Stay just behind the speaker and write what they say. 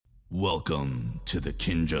Welcome to the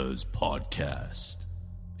Kinjaz Podcast.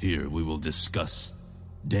 Here we will discuss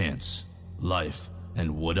dance, life,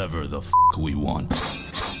 and whatever the we want.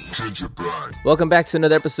 Welcome back to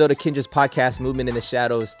another episode of Kinjaz Podcast, Movement in the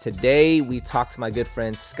Shadows. Today we talk to my good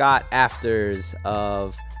friend Scott Afters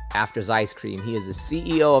of Afters Ice Cream. He is the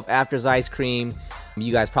CEO of Afters Ice Cream.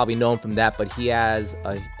 You guys probably know him from that, but he has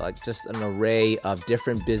just an array of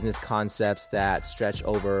different business concepts that stretch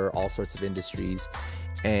over all sorts of industries.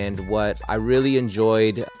 And what I really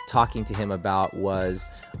enjoyed talking to him about was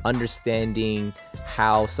understanding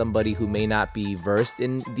how somebody who may not be versed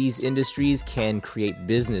in these industries can create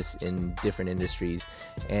business in different industries.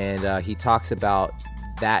 And he talks about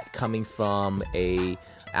that coming from a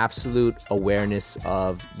absolute awareness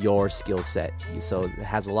of your skill set. So it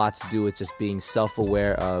has a lot to do with just being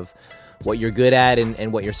self-aware of what you're good at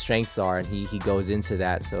and what your strengths are, and he goes into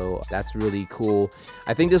that. So that's really cool.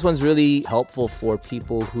 I think this one's really helpful for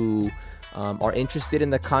people who are interested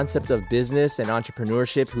in the concept of business and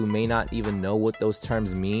entrepreneurship, who may not even know what those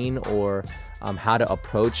terms mean or how to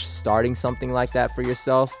approach starting something like that for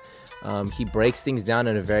yourself. He breaks things down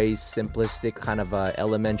at a very simplistic kind of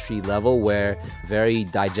elementary level where very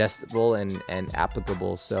digestible and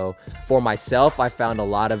applicable. So for myself, I found a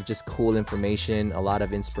lot of just cool information, a lot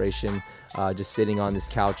of inspiration, just sitting on this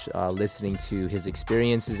couch, listening to his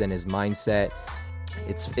experiences and his mindset.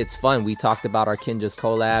 It's fun. We talked about our Kinjaz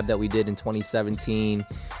collab that we did in 2017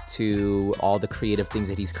 to all the creative things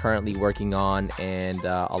that he's currently working on and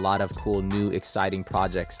a lot of cool new exciting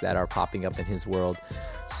projects that are popping up in his world.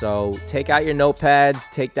 So take out your notepads,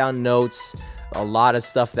 take down notes. A lot of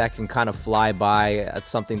stuff that can kind of fly by. That's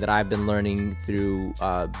something that I've been learning through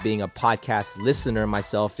being a podcast listener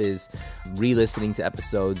myself, is re-listening to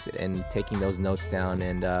episodes and taking those notes down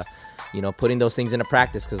and putting those things into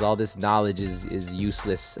practice, because all this knowledge is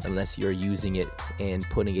useless unless you're using it and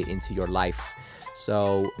putting it into your life.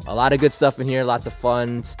 So a lot of good stuff in here, lots of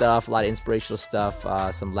fun stuff, a lot of inspirational stuff,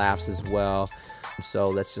 some laughs as well. So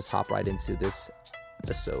let's just hop right into this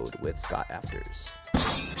episode with Scott Afters.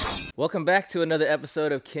 Welcome back to another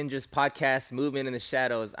episode of Kinjaz Podcast, Movement in the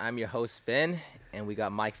Shadows. I'm your host, Ben, and we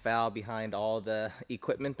got Mike Fowl behind all the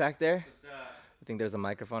equipment back there. I think there's a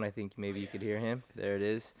microphone. I think maybe you could hear him. There it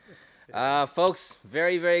is. Folks,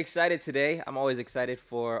 very, very excited today. I'm always excited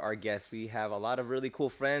for our guests. We have a lot of really cool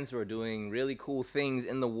friends who are doing really cool things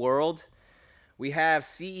in the world. We have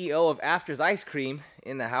CEO of Afters Ice Cream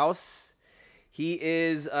in the house. He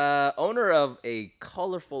is owner of a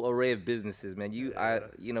colorful array of businesses, man.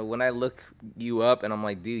 When I look you up and I'm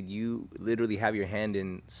like, dude, you literally have your hand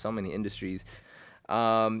in so many industries.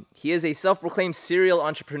 He is a self-proclaimed serial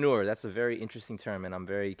entrepreneur. That's a very interesting term, and I'm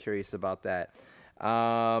very curious about that.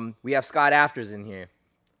 We have Scott Afters in here.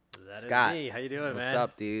 Scott, is me. How you doing, man? What's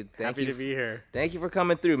up, dude? Happy to be here. Thank you for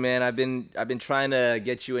coming through, man. I've been trying to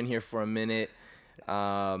get you in here for a minute.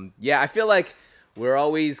 I feel like we're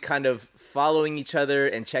always kind of following each other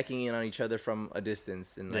and checking in on each other from a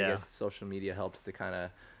distance, and I guess social media helps to kind of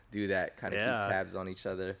do that, kind of keep tabs on each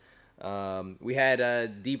other. We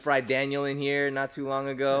had Deep Fried Daniel in here not too long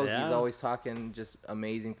ago. Yeah. He's always talking just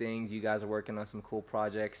amazing things. You guys are working on some cool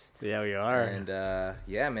projects. Yeah, we are. And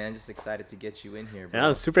man, just excited to get you in here, bro. Yeah,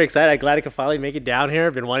 I'm super excited. I'm glad I could finally make it down here.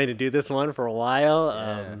 I've been wanting to do this one for a while.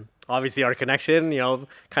 Yeah. Obviously, our connection,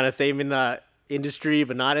 kind of same in the industry,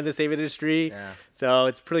 but not in the same industry. Yeah. So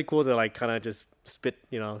it's pretty cool to kind of just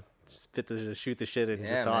shoot the shit and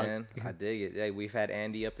just talk. Man, I dig it. Yeah, we've had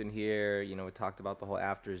Andy up in here. We talked about the whole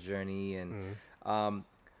Afters journey, and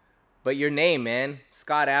but your name, man,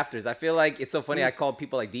 Scott Afters. I feel like it's so funny. I call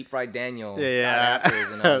people like Deep Fried Daniel, Scott Afters,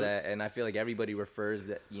 and all that, and I feel like everybody refers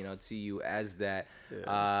that to you as that.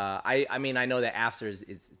 Yeah. I mean, I know that Afters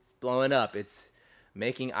is blowing up. It's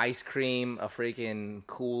making ice cream a freaking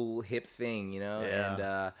cool hip thing,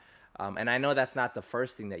 Yeah. And I know that's not the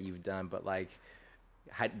first thing that you've done, but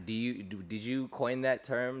did you coin that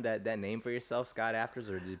term, that name for yourself, Scott Afters,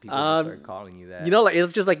 or did people just start calling you that?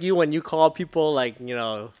 It's just like when you call people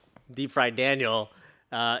Deep Fried Daniel.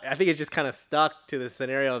 I think it's just kind of stuck to the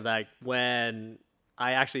scenario of when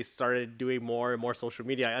I actually started doing more and more social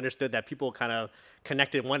media, I understood that people kind of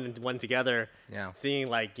connected one together. Yeah.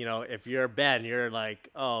 Seeing if you're Ben, you're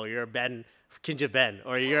you're Ben, Kinjaz Ben,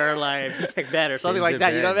 or you're B-Tech Ben or something like that.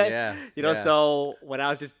 Ben, you know what I mean? Yeah. So when I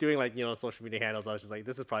was just doing social media handles, I was just like,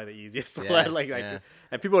 this is probably the easiest one.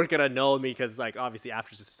 And people are gonna know me because obviously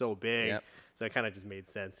Afters is so big. Yep. So it kind of just made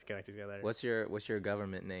sense to connect together. What's your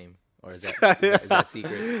government name? Or is that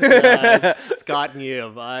secret? Scott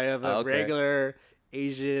Nguyen. I am a regular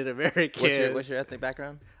Asian American. What's your ethnic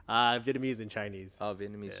background? Vietnamese and Chinese. Oh,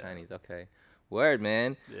 Vietnamese, Chinese. Okay. Word,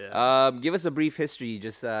 man. Yeah. Give us a brief history.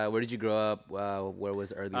 Just where did you grow up? Where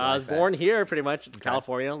was early life I was at? born here, pretty much,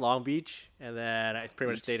 California, Long Beach, and then I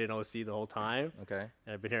pretty much stayed in OC the whole time. Okay.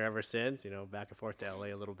 And I've been here ever since. Back and forth to LA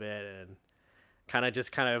a little bit, and kind of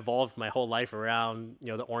evolved my whole life around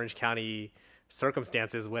the Orange County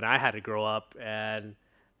circumstances when I had to grow up, and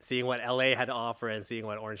seeing what LA had to offer and seeing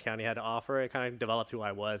what Orange County had to offer. It kind of developed who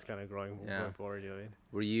I was, kind of going forward. What I mean?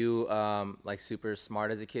 Were you like super smart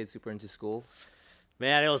as a kid, super into school?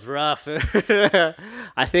 Man, it was rough.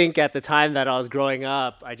 I think at the time that I was growing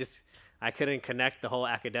up, I couldn't connect the whole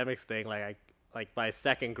academics thing. Like by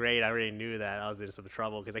second grade, I already knew that I was in some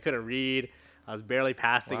trouble because I couldn't read. I was barely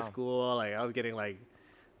passing school. Like I was getting like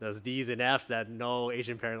those D's and F's that no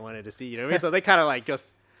Asian parent wanted to see. You know what I mean? So they kind of like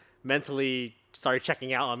just mentally started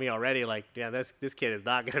checking out on me already. Like, yeah, this kid is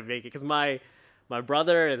not gonna make it, because my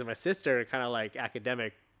brother and my sister are kind of like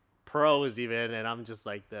academic pros even, and I'm just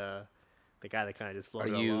like the guy that kind of just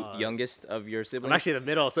floated along. Are you along. Youngest of your siblings? I'm actually the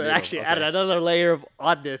middle, so it actually added another layer of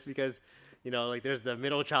oddness because, like there's the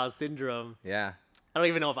middle child syndrome. Yeah. I don't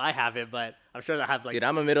even know if I have it, but I'm sure I have like. Dude,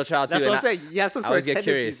 I'm a middle child too. That's what I'm saying. You have some sort of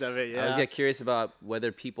tendencies of it. Yeah. I always get curious about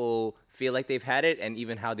whether people feel like they've had it and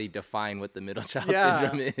even how they define what the middle child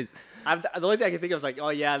syndrome is. The only thing I can think of is like, oh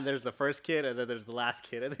yeah, there's the first kid and then there's the last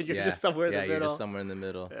kid and then you're just somewhere in the middle. Yeah, you're just somewhere in the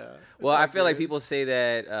middle. Yeah. Well, I feel like people say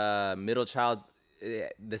that middle child,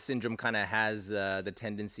 the syndrome kind of has the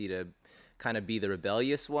tendency to kind of be the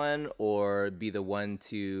rebellious one or be the one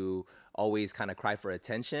to always kind of cry for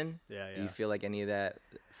attention. Yeah. Do you feel like any of that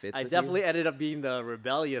fits I with definitely you? ended up being the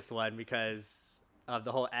rebellious one because of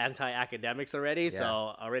the whole anti-academics already. So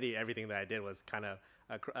already everything that I did was kind of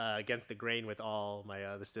against the grain with all my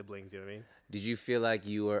other siblings. You know what I mean? Did you feel like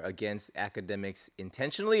you were against academics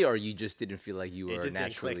intentionally, or you just didn't feel like you were it just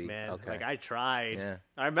naturally? didn't click, man. Okay. Like I tried. Yeah.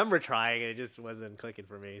 I remember trying, and it just wasn't clicking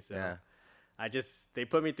for me. So they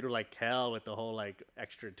put me through like hell with the whole like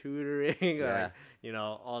extra tutoring,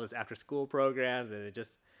 all this after school programs, and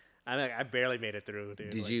I barely made it through,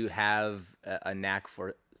 dude. Did you have a knack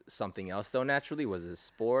for something else though? Naturally, was it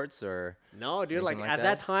sports or? No, dude. Like at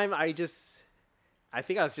that time, I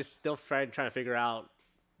think I was just still trying to figure out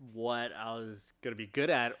what I was gonna be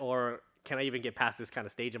good at, or can I even get past this kind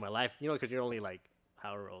of stage in my life? Because you're only like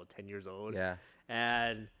however old, 10 years old. Yeah.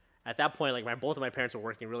 And at that point, like both of my parents were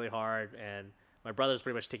working really hard, and my brother was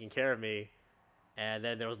pretty much taking care of me. And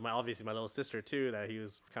then there was obviously my little sister too that he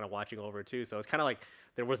was kind of watching over too. So it's kind of like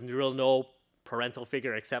there was no parental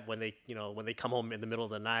figure except when they come home in the middle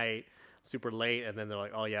of the night, super late, and then they're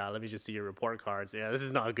like, oh yeah, let me just see your report cards. Yeah, this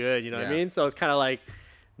is not good. You know what I mean? So it's kind of like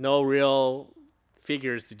no real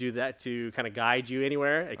figures to do that, to kind of guide you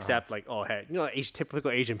anywhere except like, oh hey,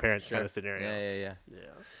 typical Asian parent kind of scenario. Yeah.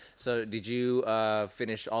 So did you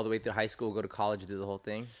finish all the way through high school, go to college, do the whole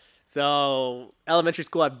thing? So elementary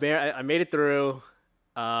school, I made it through.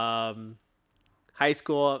 High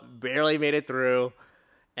school, barely made it through.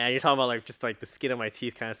 And you're talking about like just like the skin of my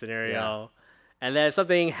teeth kind of scenario. Yeah. And then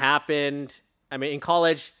something happened. I mean, in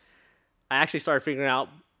college, I actually started figuring out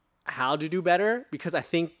how to do better, because I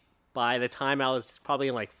think by the time I was probably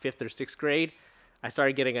in like 5th or 6th grade, I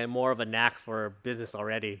started getting more of a knack for business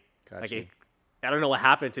already. Gotcha. Like I don't know what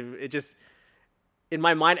happened to it. Just in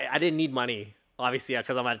my mind, I didn't need money, obviously,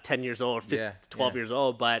 because I'm at 10 years old, 12 years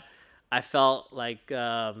old. But I felt like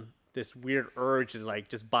this weird urge to like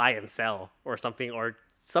just buy and sell or something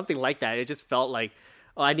like that. It just felt like,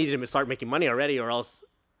 oh, I needed to start making money already, or else,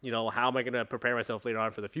 how am I going to prepare myself later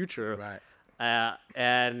on for the future? Right.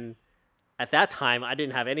 And at that time, I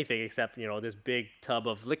didn't have anything except, this big tub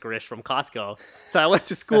of licorice from Costco. So I went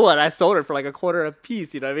to school and I sold it for like $0.25 a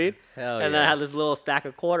piece, you know what I mean? And then I had this little stack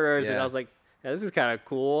of quarters, and I was like, yeah, this is kind of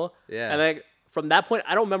cool. Yeah. And then from that point,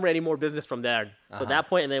 I don't remember any more business from there. So that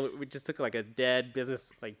point, and then we just took like a dead business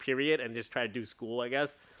like period and just tried to do school, I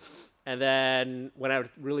guess. And then when I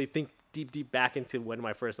really think deep back into when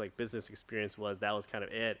my first like business experience was, that was kind of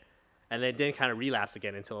it. And then it didn't kind of relapse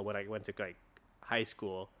again until when I went to like high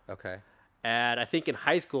school. Okay. And I think in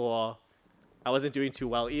high school, I wasn't doing too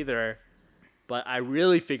well either, but I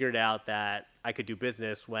really figured out that I could do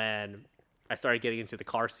business when I started getting into the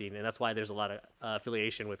car scene. And that's why there's a lot of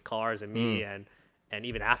affiliation with cars and me and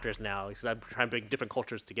even Afters now, because I'm trying to bring different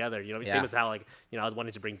cultures together. Same as how like, I was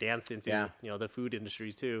wanting to bring dance into, the food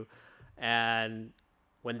industries too. And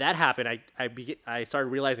when that happened, I started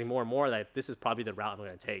realizing more and more that this is probably the route I'm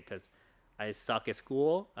going to take, because I suck at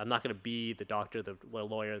school. I'm not going to be the doctor, the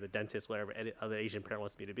lawyer, the dentist, whatever any other Asian parent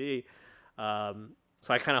wants me to be.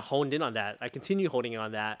 So I kind of honed in on that. I continue honing in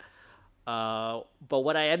on that. But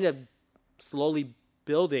what I ended up slowly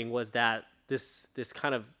building was that this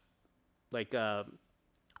kind of like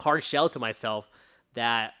hard shell to myself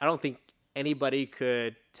that I don't think anybody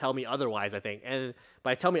could tell me otherwise, I think. And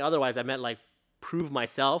by tell me otherwise, I meant like prove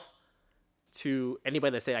myself to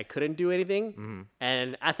anybody that said I couldn't do anything. Mm-hmm.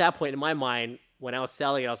 And at that point in my mind, when I was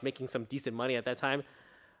selling, I was making some decent money at that time.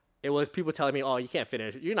 It was people telling me, "Oh, you can't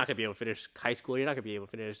finish. You're not gonna be able to finish high school. You're not gonna be able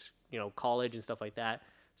to finish, college and stuff like that."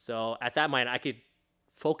 So at that point, I could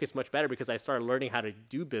focus much better because I started learning how to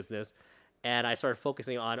do business, and I started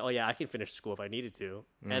focusing on, "Oh yeah, I can finish school if I needed to."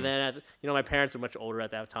 And then, my parents were much older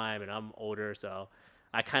at that time, and I'm older, so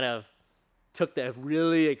I kind of took the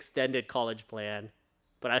really extended college plan,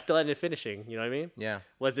 but I still ended up finishing. You know what I mean? Yeah.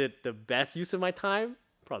 Was it the best use of my time?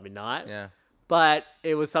 Probably not. Yeah. But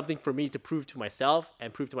it was something for me to prove to myself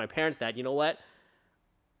and prove to my parents that, you know what,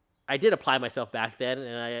 I did apply myself back then,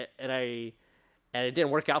 and it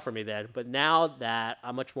didn't work out for me then. But now that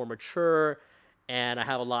I'm much more mature and I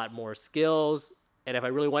have a lot more skills, and if I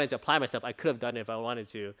really wanted to apply myself, I could have done it if I wanted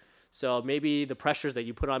to. So maybe the pressures that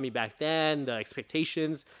you put on me back then, the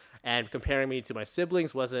expectations, and comparing me to my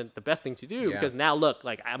siblings wasn't the best thing to do because now look,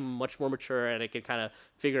 like I'm much more mature and I can kind of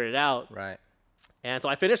figure it out. Right. And so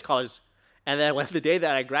I finished college. And then when the day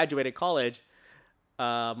that I graduated college,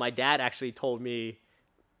 my dad actually told me,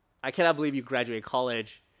 "I cannot believe you graduated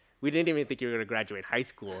college. We didn't even think you were going to graduate high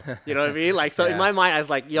school." You know what I mean? Like, so in my mind, I was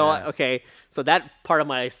like, what? Okay, so that part of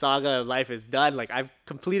my saga of life is done. Like, I've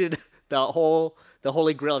completed the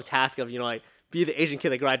holy grail of task of, like, be the Asian kid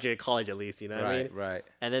that graduated college at least, you know what I mean? Right.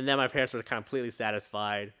 And then my parents were completely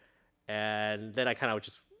satisfied. And then I kind of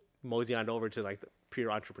just mosey on over to, like, the pure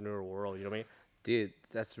entrepreneurial world, you know what I mean? Dude,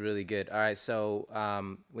 that's really good. All right, so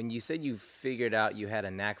when you said you figured out you had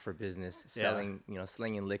a knack for business, selling,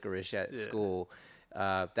 slinging licorice at school,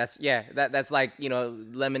 that's like,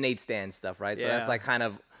 lemonade stand stuff, right? So that's like kind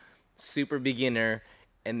of super beginner,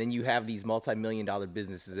 and then you have these multi-million-dollar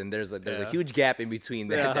businesses, and there's a huge gap in between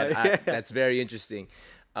that. That's very interesting.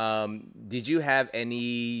 Did you have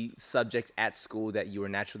any subjects at school that you were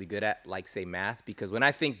naturally good at, like say math? Because when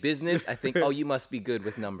I think business, I think, oh, you must be good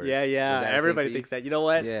with numbers. Yeah. Everybody thinks that. You know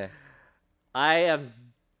what? Yeah. I am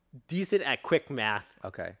decent at quick math.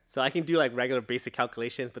 Okay. So I can do like regular basic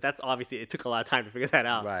calculations, but that's obviously, it took a lot of time to figure that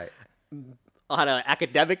out. Right. On an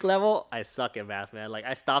academic level, I suck at math, man. Like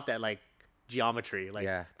I stopped at like geometry, like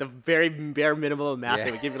the very bare minimum of math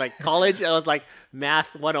they would give me. Like college, I was like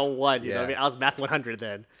math 101, you know what I mean? I was math 100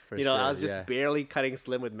 then. I was just barely cutting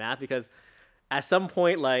slim with math because at some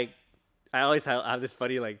point, like I always have this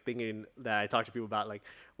funny like thinking that I talk to people about, like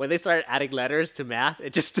when they started adding letters to math,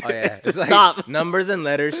 it just it's like stop. Numbers and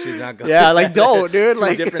letters should not go. Like don't, dude. Two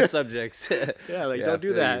like different subjects. Don't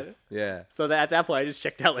do that. Yeah. So at that point, I just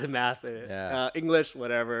checked out with math. English,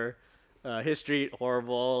 whatever. History,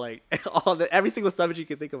 horrible. Like every single subject you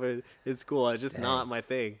can think of in school, it's just not my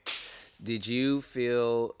thing. Did you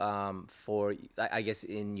feel I guess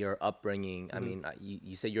in your upbringing? I mean,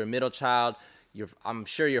 you said you're a middle child. I'm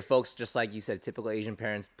sure your folks, just like you said, typical Asian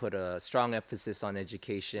parents, put a strong emphasis on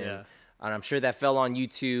education, and I'm sure that fell on you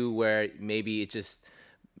too, where maybe it just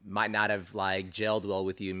might not have like gelled well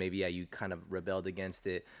with you. Maybe you kind of rebelled against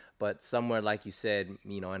it, but somewhere like you said,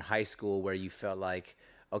 in high school, where you felt like,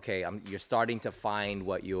 okay, you're starting to find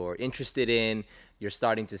what you're interested in. You're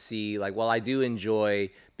starting to see like, well, I do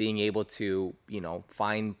enjoy being able to,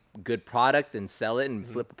 find good product and sell it and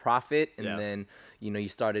flip a profit. And then, you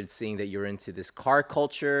started seeing that you're into this car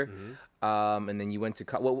culture. And then you went to,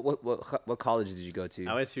 what college did you go to?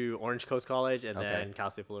 I went to Orange Coast College and then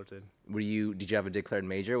Cal State Fullerton. Did you have a declared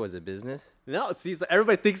major? Was it business? No, see, so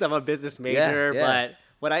everybody thinks I'm a business major, but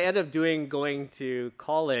what I ended up doing going to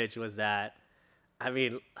college was that, I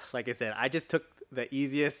mean, like I said, I just took the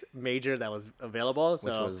easiest major that was available.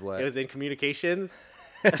 So which was what? It was in communications.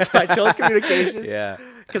 So I chose communications.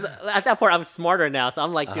 Because at that point, I'm smarter now. So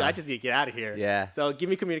I'm like, dude, I just need to get out of here. Yeah. So give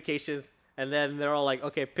me communications. And then they're all like,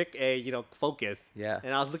 okay, pick a, focus. Yeah.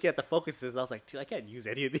 And I was looking at the focuses. I was like, dude, I can't use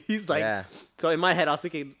any of these. So in my head, I was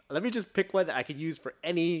thinking, let me just pick one that I could use for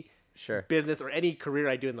any business or any career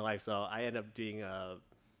I do in the life. So I ended up doing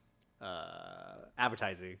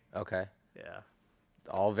advertising. Okay. Yeah.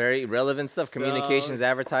 All very relevant stuff. Communications,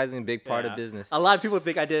 advertising, big part of business. A lot of people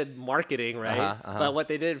think I did marketing, right? But what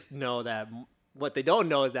they don't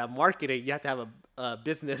know is that marketing, you have to have a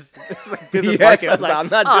business. It's like business marketing. I was like, I'm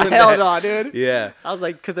not doing that. Hell no, dude. Yeah. I was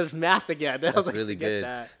like, because there's math again. That's really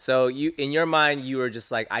good. So in your mind, you were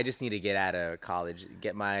just like, I just need to get out of college,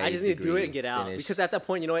 get my I just need to do it and get finished. out. Because at that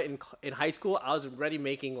point, in high school, I was already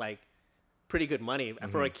making like pretty good money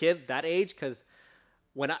for a kid that age. Because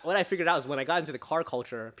what I figured out is when I got into the car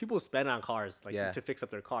culture, people spend on cars to fix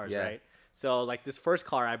up their cars, right? So like this first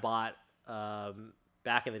car I bought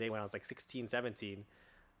back in the day when I was like 16, 17,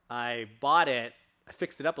 I bought it, I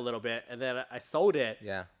fixed it up a little bit, and then I sold it.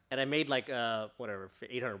 Yeah. And I made like whatever, for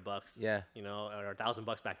 $800. Yeah. You know, or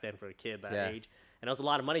 $1,000 back then for a kid that Yeah. age, and it was a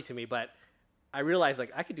lot of money to me. But I realized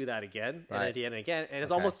like I could do that again Right. and again, and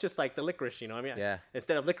it's Okay. almost just like the licorice. You know what I mean? Yeah.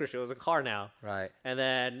 Instead of licorice, it was a car now. Right. And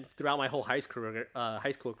then throughout my whole high school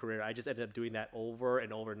career, I just ended up doing that over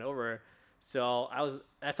and over and over. So I was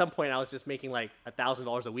at some point I was just making like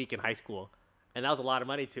 $1,000 a week in high school, and that was a lot of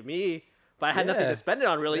money to me. But I had nothing Yeah. to spend it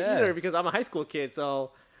on really Yeah. either because I'm a high school kid.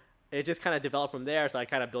 So it just kind of developed from there. So I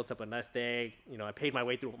kind of built up a nest egg. You know, I paid my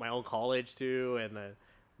way through my own college too, and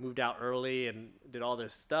moved out early and did all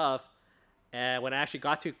this stuff. And when I actually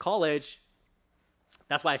got to college,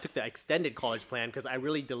 that's why I took the extended college plan, because I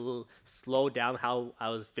really slowed down how I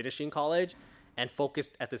was finishing college and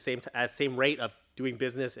focused at the same rate of doing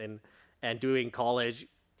business and doing college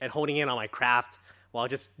and honing in on my craft while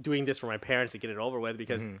just doing this for my parents to get it over with,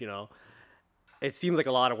 because you know, it seems like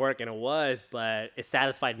a lot of work, and it was, but it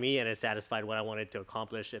satisfied me and it satisfied what I wanted to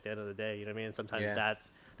accomplish at the end of the day. You know what I mean? And sometimes Yeah.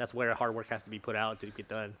 that's where hard work has to be put out to get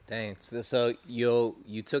done. Dang. So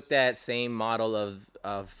you took that same model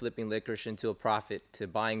of flipping licorice into a profit to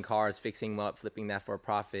buying cars, fixing them up, flipping that for a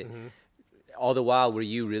profit. All the while, were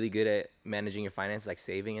you really good at managing your finances, like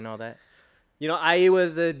saving and all that? You know, I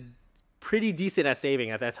was pretty decent at saving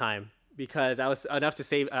at that time, because I was enough to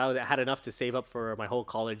save. I had enough to save up for my whole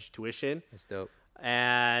college tuition. That's dope.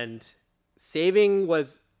 And saving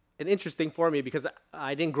was an interesting for me because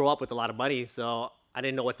I didn't grow up with a lot of money, so I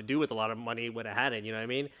didn't know what to do with a lot of money when I had it. You know what I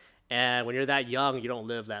mean? And when you're that young, you don't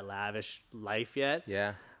live that lavish life yet.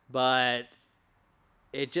 Yeah. But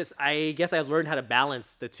I guess I learned how to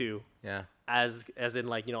balance the two. Yeah. As in,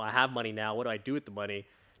 like, you know, I have money now. What do I do with the money?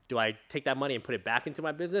 Do I take that money and put it back into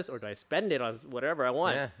my business, or do I spend it on whatever I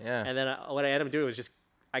want? Yeah. And then what I ended up doing was just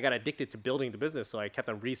I got addicted to building the business, so I kept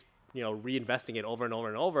on reinvesting it over and over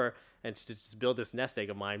and over, and just build this nest egg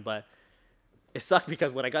of mine. But it sucked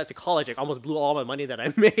because when I got to college, I almost blew all my money that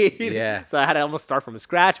I made. Yeah. So I had to almost start from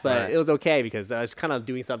scratch, but Right. it was okay because I was kind of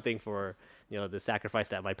doing something for, you know, the sacrifice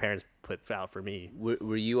that my parents put out for me.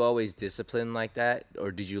 Were you always disciplined like that,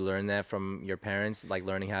 or did you learn that from your parents, like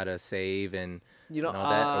learning how to save and You know, and all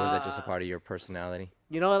that, or was that just a part of your personality?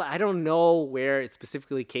 You know, I don't know where it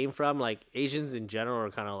specifically came from. Like, Asians in general are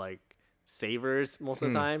kind of like savers most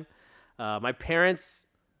of the time. My parents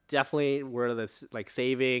definitely were this like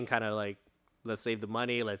saving, kind of like, let's save the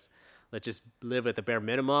money, let's just live at the bare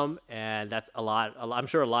minimum, and that's a lot. I'm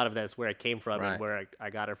sure a lot of that's where it came from Right. and where I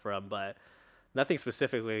got it from, but nothing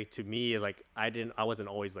specifically to me. Like, I wasn't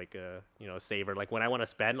always like a, you know, saver. Like, when I want to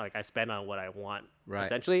spend, like, I spend on what I want, Right.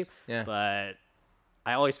 essentially. Yeah. But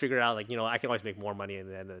I always figured out, like, you know, I can always make more money at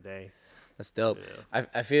the end of the day. That's dope.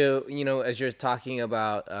 I feel, you know, as you're talking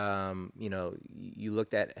about, you know, you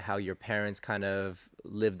looked at how your parents kind of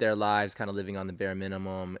lived their lives, kind of living on the bare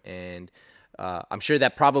minimum. And I'm sure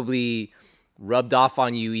that probably rubbed off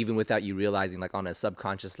on you even without you realizing, like on a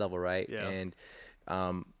subconscious level, right? Yeah. And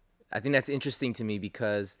I think that's interesting to me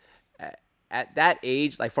because at that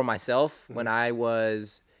age, like for myself, when I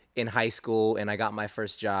was in high school and I got my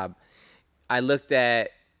first job, I looked at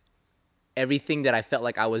everything that I felt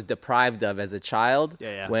like I was deprived of as a child.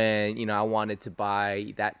 Yeah. When, you know, I wanted to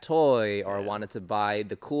buy that toy or I wanted to buy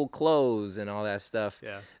the cool clothes and all that stuff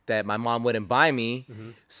that my mom wouldn't buy me.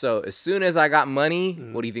 So as soon as I got money,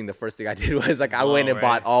 what do you think the first thing I did was, like, I went and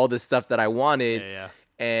bought all the stuff that I wanted.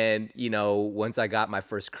 And, you know, once I got my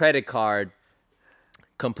first credit card,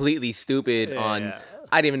 completely stupid on,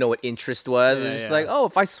 I didn't even know what interest was. It was just like, oh,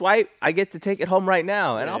 if I swipe, I get to take it home right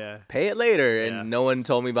now and I'll pay it later. And no one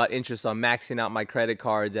told me about interest. So I'm maxing out my credit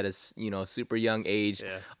cards at a, you know, super young age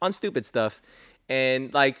on stupid stuff.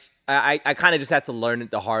 And like, I kind of just had to learn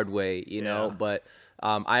it the hard way, you know, but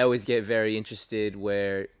I always get very interested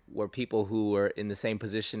where people who were in the same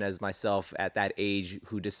position as myself at that age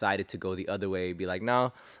who decided to go the other way, be like,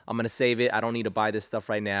 no, I'm going to save it. I don't need to buy this stuff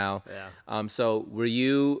right now. So were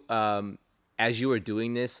you, as you were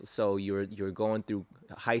doing this, so you were going through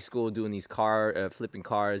high school, doing these flipping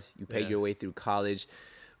cars, you paid your way through college.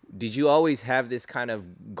 Did you always have this kind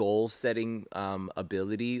of goal setting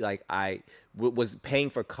ability? Like, was paying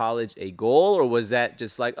for college a goal, or was that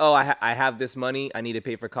just like, oh, I have this money, I need to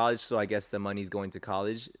pay for college, so I guess the money's going to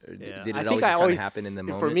college? Or did it always just kind of happen in the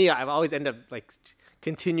moment? For me, I've always ended up like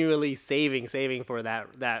continually saving for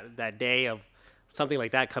that day of something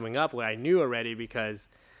like that coming up when I knew already, because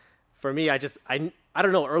for me, I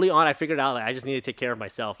don't know, early on I figured out like I just need to take care of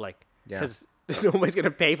myself, like, because nobody's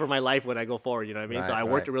gonna pay for my life when I go forward, you know what I mean? Right, so I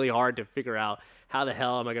worked really hard to figure out how the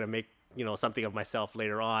hell am I gonna make, you know, something of myself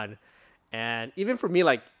later on. And even for me,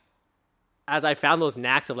 like, as I found those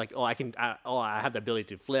knacks of like, I have the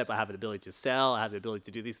ability to flip, I have the ability to sell, I have the ability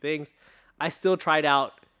to do these things, I still tried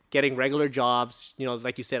out getting regular jobs. You know,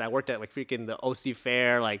 like you said, I worked at like freaking the OC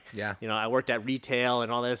Fair, like, Yeah. you know, I worked at retail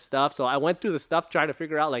and all this stuff. So I went through the stuff trying to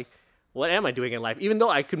figure out like, what am I doing in life? Even though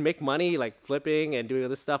I could make money like flipping and doing all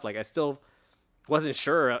this stuff, like I still wasn't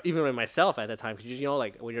sure, even with myself at that time. Because, you know,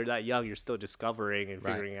 like when you're that young, you're still discovering and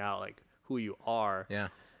figuring out like who you are. Yeah.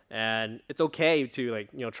 And it's okay to like,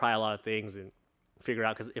 you know, try a lot of things and figure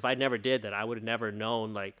out. Because if I never did that, I would have never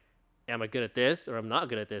known like, am I good at this or I'm not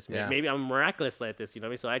good at this? Yeah. Maybe I'm miraculously at this, you know what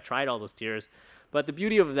I mean? So I tried all those tiers. But the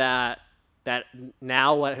beauty of that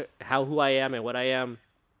now who I am and what I am,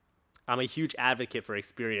 I'm a huge advocate for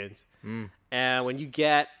experience. And when you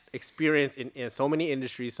get experience in so many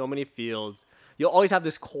industries, so many fields, you'll always have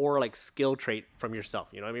this core like skill trait from yourself,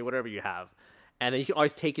 you know what I mean? Whatever you have. And then you can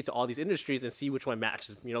always take it to all these industries and see which one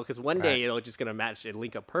matches, you know, because one day it'll just gonna match and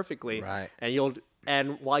link up perfectly. Right.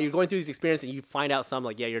 And while you're going through these experiences, you find out some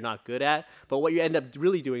like, yeah, you're not good at, but what you end up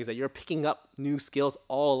really doing is that you're picking up new skills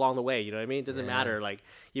all along the way. You know what I mean? It doesn't matter. Like,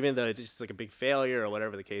 even though it's just like a big failure or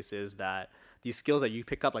whatever the case is, that these skills that you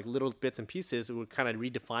pick up like little bits and pieces will kind of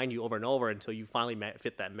redefine you over and over until you finally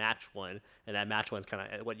fit that match one. And that match one's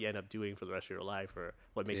kind of what you end up doing for the rest of your life, or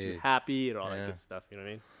what makes you happy and all that good stuff. You know what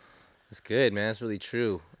I mean? That's good, man. That's really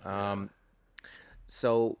true.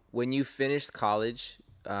 So when you finished college,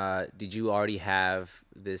 did you already have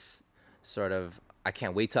this sort of, I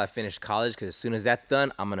can't wait till I finish college because as soon as that's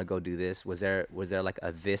done, I'm gonna go do this? Was there like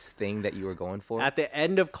a this thing that you were going for? At the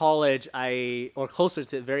end of college, or closer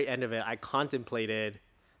to the very end of it, I contemplated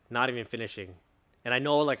not even finishing. And I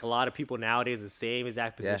know like a lot of people nowadays, the same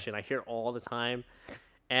exact position. I hear all the time.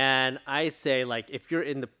 And I say like, if you're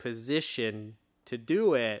in the position to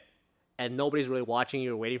do it and nobody's really watching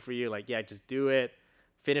you or waiting for you, like, yeah, just do it,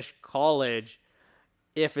 finish college.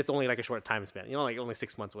 If it's only like a short time span, you know, like only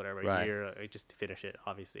 6 months, whatever, a year, just to finish it,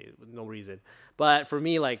 obviously, with no reason. But for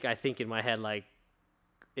me, like, I think in my head, like,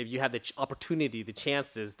 if you have the opportunity, the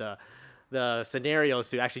chances, the scenarios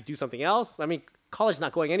to actually do something else, I mean, college is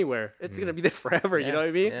not going anywhere. It's going to be there forever, you know what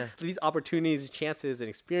I mean? Yeah. These opportunities, chances, and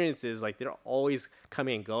experiences, like, they're always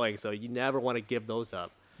coming and going, so you never want to give those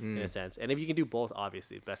up. In a sense. And if you can do both,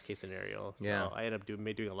 obviously, best case scenario. So I ended up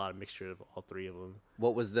doing a lot of mixture of all three of them.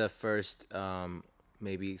 What was the first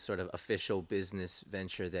maybe sort of official business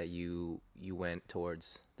venture that you went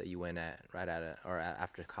towards, that you went at right at it, or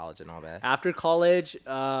after college and all that? After college,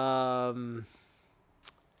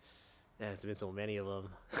 there's been so many of them.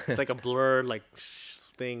 It's like a blurred like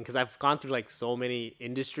thing, because I've gone through like so many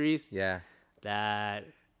industries. Yeah. That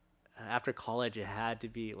after college, it had to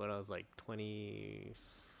be when I was like 20.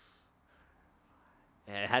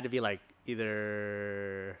 It had to be like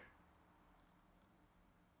either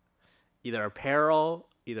apparel,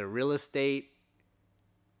 either real estate,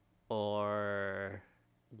 or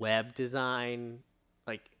web design,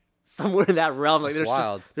 like somewhere in that realm. Like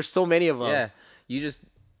there's so many of them. Yeah, you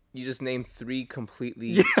just named three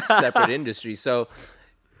completely separate industries. So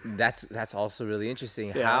that's also really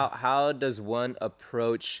interesting. Yeah. How does one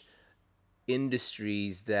approach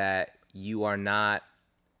industries that you are not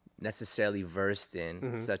necessarily versed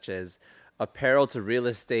in, such as apparel to real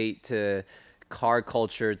estate to car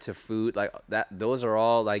culture to food, like that? Those are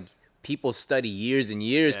all like, people study years and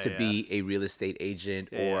years to be a real estate agent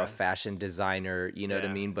or a fashion designer, you know what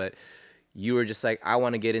I mean? But you were just like, I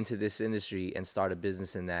want to get into this industry and start a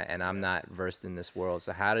business in that, and I'm not versed in this world.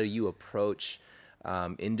 So how do you approach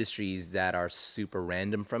industries that are super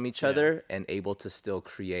random from each other and able to still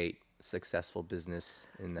create successful business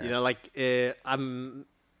in that? You know, like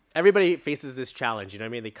everybody faces this challenge, you know what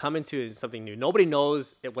I mean? They come into something new. Nobody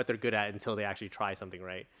knows what they're good at until they actually try something,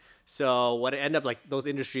 right? So what end up, like those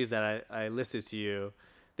industries that I listed to you,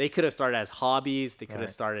 they could have started as hobbies, they could have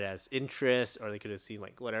started as interests, or they could have seen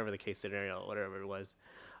like whatever the case scenario, whatever it was.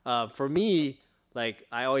 For me, like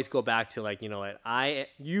I always go back to like, you know what,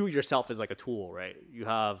 you yourself is like a tool, right? You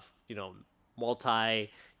have, you know,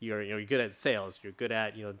 you're good at sales, you're good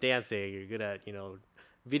at, you know, dancing, you're good at, you know,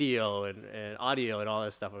 video and audio and all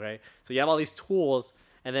that stuff, right? So you have all these tools,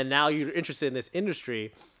 and then now you're interested in this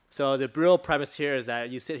industry. So the real premise here is that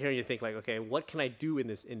you sit here and you think like, okay, what can I do in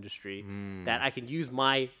this industry that I can use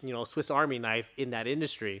my, you know, Swiss Army knife in that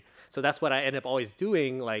industry? So that's what I end up always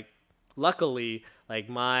doing. Like, luckily, like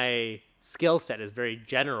my skill set is very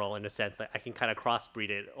general in a sense that I can kind of crossbreed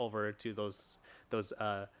it over to those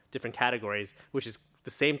different categories, which is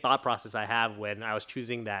the same thought process I have when I was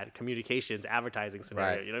choosing that communications advertising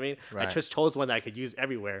scenario. Right. You know what I mean? Right. I just chose one that I could use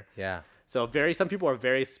everywhere. Yeah. So some people are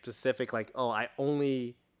very specific, like, oh, I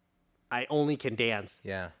only can dance.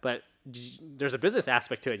 Yeah. But there's a business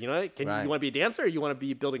aspect to it. You know, you want to be a dancer, or you want to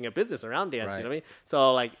be building a business around dance? Right. You know what I mean?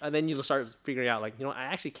 So like, and then you start figuring out like, I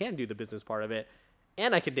actually can do the business part of it,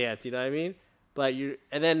 and I can dance. You know what I mean? But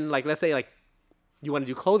and then like, let's say like you want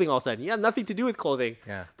to do clothing all of a sudden. You have nothing to do with clothing.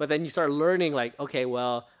 Yeah. But then you start learning like, okay,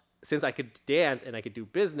 well, since I could dance and I could do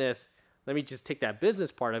business, let me just take that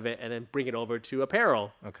business part of it and then bring it over to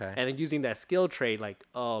apparel. Okay. And then using that skill trade, like,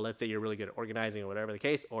 oh, let's say you're really good at organizing or whatever the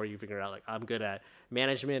case, or you figure out like, I'm good at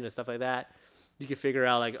management and stuff like that. You can figure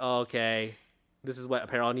out like, oh, okay, this is what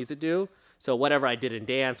apparel needs to do. So whatever I did in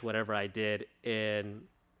dance, whatever I did in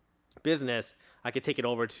business, I could take it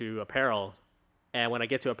over to apparel. And when I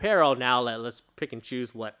get to apparel, now let's pick and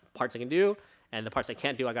choose what parts I can do. And the parts I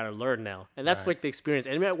can't do, I got to learn now. And that's like the experience.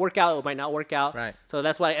 And it might work out, it might not work out. Right. So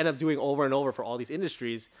that's what I end up doing over and over for all these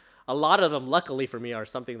industries. A lot of them, luckily for me, are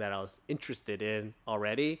something that I was interested in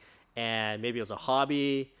already. And maybe it was a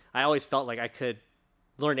hobby. I always felt like I could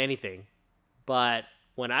learn anything. But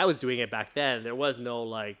when I was doing it back then, there wasn't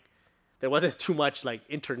too much like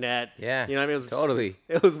internet. Yeah. You know what I mean? It was Totally.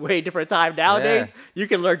 It was way different time. Nowadays, Yeah. you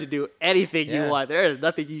can learn to do anything Yeah. you want. There is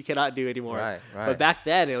nothing you cannot do anymore. Right. But back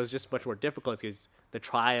then, it was just much more difficult because the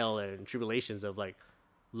trial and tribulations of like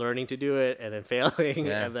learning to do it and then failing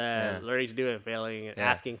Yeah. and then learning to do it and failing and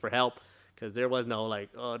asking for help because there was no like,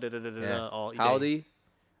 oh, all How old are you?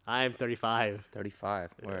 I'm 35.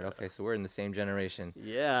 35. Word. Okay, so we're in the same generation.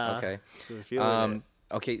 Yeah. Okay. So we're feeling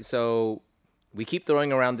it. Okay, so we keep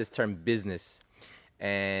throwing around this term business.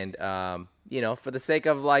 And, for the sake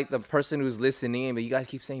of like the person who's listening, but you guys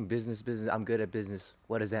keep saying business, I'm good at business.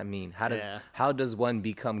 What does that mean? How does one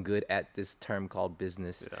become good at this term called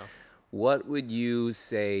business? Yeah. What would you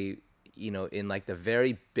say, in like the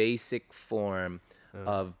very basic form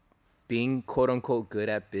of being quote unquote good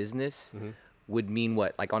at business would mean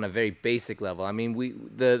what? Like on a very basic level. I mean,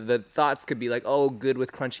 the thoughts could be like, oh, good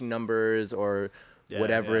with crunching numbers or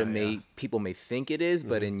whatever people may think it is,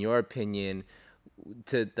 but in your opinion,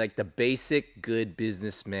 to like the basic good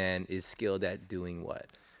businessman is skilled at doing what?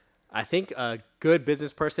 I think a good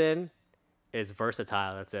business person is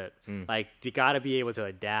versatile. That's it. Like you got to be able to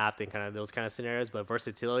adapt and kind of those kind of scenarios, but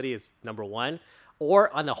versatility is number one.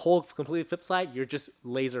 Or on the whole complete flip side, you're just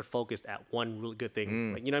laser focused at one really good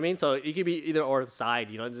thing. Like, you know what I mean? So it could be either or side,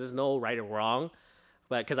 there's no right or wrong.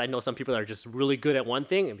 But because I know some people that are just really good at one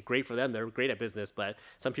thing and great for them, they're great at business. But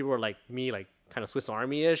some people are like me, like kind of Swiss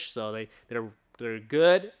Army-ish. So they're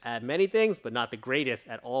good at many things, but not the greatest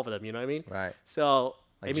at all of them. You know what I mean? Right. So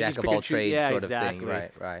Like jack of all trades sort exactly.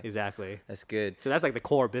 of thing. Right. Exactly. That's good. So that's like the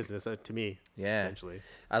core business to me. Yeah. Essentially.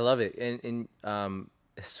 I love it. And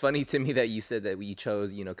it's funny to me that you said that we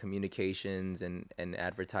chose, communications and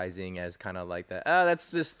advertising as kind of like that. Oh,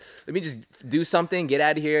 that's just, let me just do something, get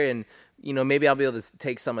out of here. And, maybe I'll be able to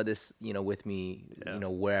take some of this, with me,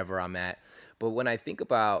 wherever I'm at. But when I think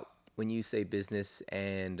about when you say business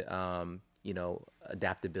and,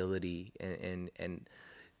 adaptability and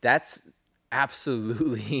that's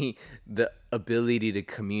absolutely the ability to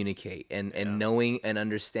communicate and knowing and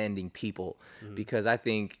understanding people. Because I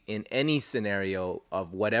think in any scenario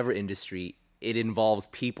of whatever industry, it involves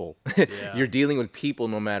people. You're dealing with people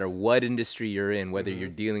no matter what industry you're in, whether you're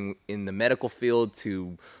dealing in the medical field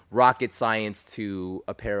to rocket science to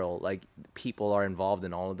apparel. Like people are involved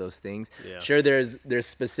in all of those things. Sure, there's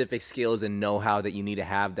specific skills and know-how that you need to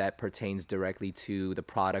have that pertains directly to the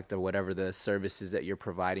product or whatever the services that you're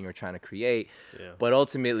providing or trying to create. But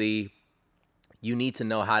ultimately, you need to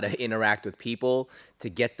know how to interact with people to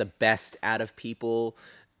get the best out of people.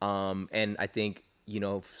 And I think,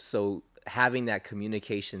 so having that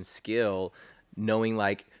communication skill, knowing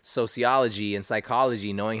like sociology and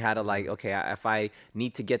psychology, knowing how to like, okay, if I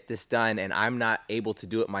need to get this done and I'm not able to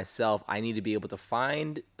do it myself, I need to be able to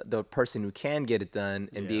find the person who can get it done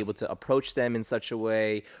and be able to approach them in such a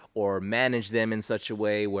way or manage them in such a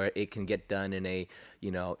way where it can get done in a,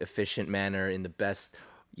 efficient manner in the best,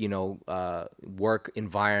 work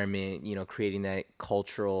environment, creating that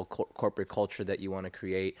corporate culture that you want to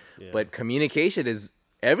create. But communication is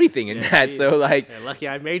everything in that. So like, lucky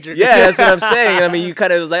I majored. Yeah, that's what I'm saying. I mean, you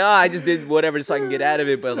kind of was like, oh, I just did whatever so I can get out of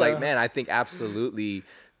it. But I was like, man, I think absolutely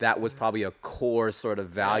that was probably a core sort of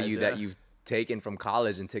value that you've taken from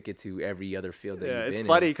college and took it to every other field that you've been in. It's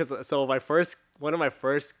funny because one of my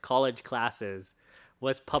first college classes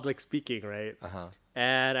was public speaking, right?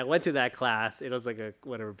 And I went to that class. It was like a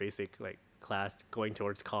whatever basic like class going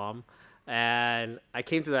towards comm. And I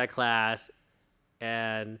came to that class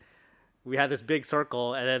and we had this big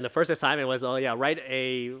circle, and then the first assignment was, write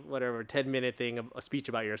a 10-minute thing, a speech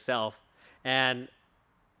about yourself. And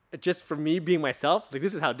just for me being myself, like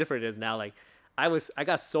this is how different it is now. Like I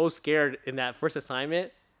got so scared in that first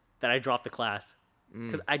assignment that I dropped the class.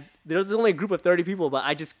 Because there was only a group of 30 people, but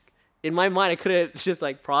I just, in my mind, I couldn't just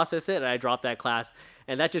like process it, and I dropped that class.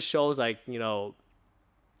 And that just shows like, you know,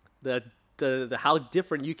 the how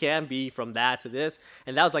different you can be from that to this.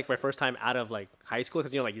 And that was like my first time out of like high school,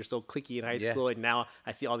 because, you know, like you're so cliquey in high school, and now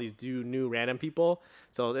I see all these new random people.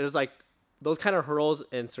 So there's like those kind of hurdles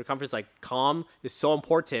and circumference, like calm is so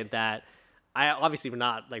important that I obviously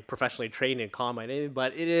not like professionally trained in calm by anything,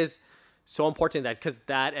 but it is so important that, because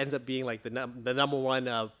that ends up being like the number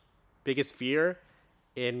one biggest fear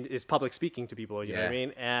is public speaking to people. You know what I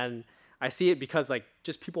mean? And I see it because like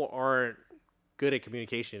just people aren't good at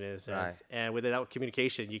communication in a sense. Right. And without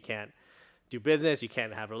communication, you can't do business, you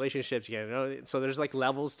can't have relationships, you can't know. So there's like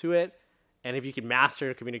levels to it. And if you can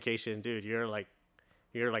master communication, dude, you're like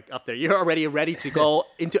up there. You're already ready to go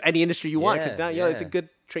into any industry you want, because now, you know, it's a good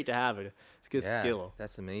trait to have. It's a good skill.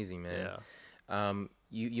 That's amazing, man. Yeah.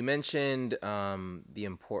 You mentioned the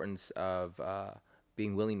importance of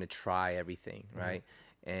being willing to try everything, right?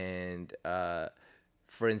 And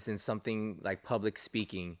for instance, something like public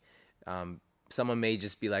speaking, someone may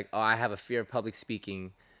just be like, oh, I have a fear of public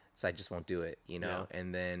speaking, so I just won't do it, you know? Yeah.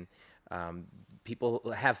 And then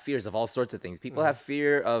people have fears of all sorts of things. People have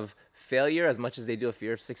fear of failure as much as they do a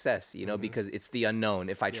fear of success, you know, because it's the unknown.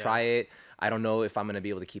 If I try it, I don't know if I'm going to be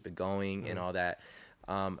able to keep it going and all that.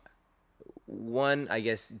 One, I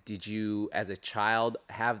guess, did you as a child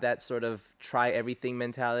have that sort of try everything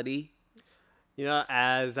mentality? You know,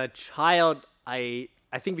 as a child, I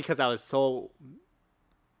think because I was so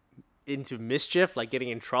into mischief, like getting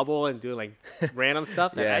in trouble and doing like random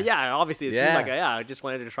stuff. Obviously it seemed like I just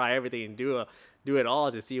wanted to try everything and do it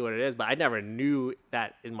all to see what it is. But I never knew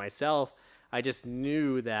that in myself. I just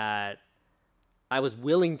knew that I was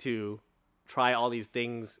willing to try all these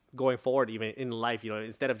things going forward, even in life, you know,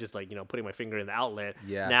 instead of just like, you know, putting my finger in the outlet.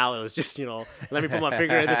 Yeah. Now it was just, you know, let me put my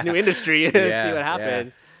finger in this new industry and see what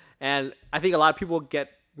happens. Yeah. And I think a lot of people get,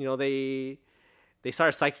 you know, they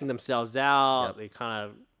start psyching themselves out. Yep. They kind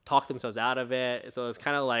of talk themselves out of it. So it's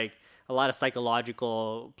kind of like a lot of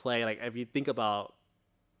psychological play. Like if you think about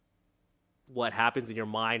what happens in your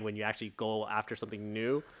mind when you actually go after something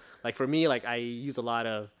new, like for me, like I use a lot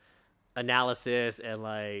of analysis and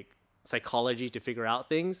like psychology to figure out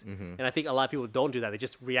things. And I think a lot of people don't do that. They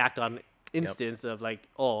just react on instance of like,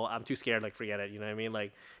 oh, I'm too scared, like forget it, you know what I mean?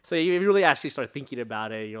 Like, so you really actually start thinking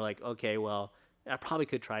about it, you're like, okay, well, I probably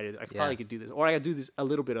could try it. I probably could do this, or I could do this a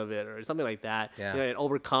little bit of it, or something like that. You know, and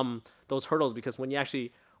overcome those hurdles, because when you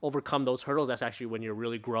actually overcome those hurdles, that's actually when you're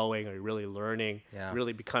really growing, or you're really learning,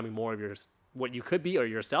 really becoming more of what you could be, or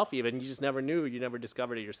yourself even. You just never knew, you never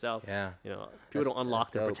discovered it yourself. You know, people don't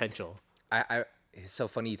unlock their potential. It's so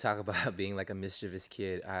funny you talk about being like a mischievous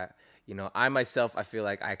kid. I myself, I feel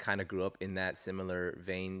like I kind of grew up in that similar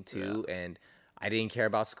vein too. And I didn't care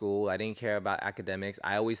about school. I didn't care about academics.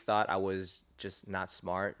 I always thought I was just not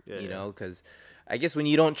smart, you know, because I guess when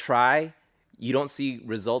you don't try, you don't see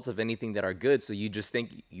results of anything that are good. So you just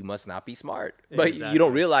think you must not be smart, but you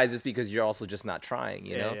don't realize it's because you're also just not trying,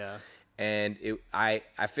 you know? And I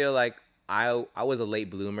feel like I was a late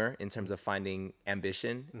bloomer in terms of finding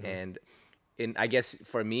ambition. And I guess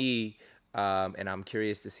for me, and I'm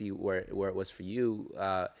curious to see where it was for you,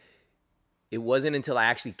 it wasn't until I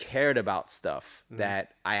actually cared about stuff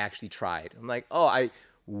that I actually tried. I'm like, oh, I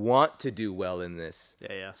want to do well in this.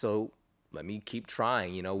 So let me keep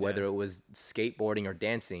trying, you know, whether it was skateboarding or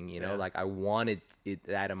dancing, you know, like I wanted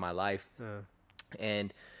that in my life.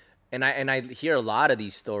 And I hear a lot of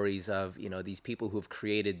these stories of, you know, these people who've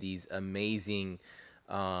created these amazing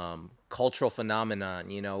cultural phenomenon,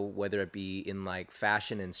 you know, whether it be in like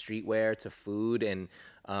fashion and streetwear to food and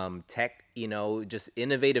tech, you know, just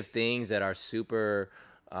innovative things that are super,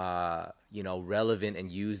 you know, relevant and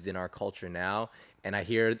used in our culture now. And I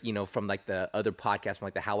hear, you know, from like the other podcasts, from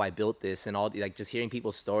like the How I Built This and all, like just hearing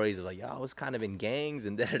people's stories of like, I was kind of in gangs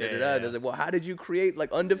and da-da-da-da. I was like, well, how did you create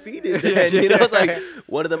like Undefeated? And, you know, it's like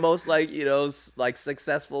one of the most like, you know, like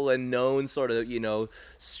successful and known sort of, you know,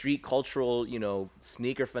 street cultural, you know,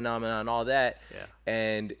 sneaker phenomenon and all that.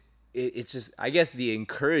 And it's just, I guess the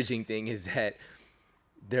encouraging thing is that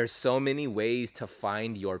there's so many ways to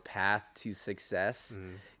find your path to success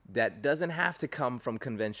that doesn't have to come from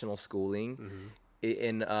conventional schooling.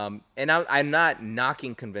 And I'm not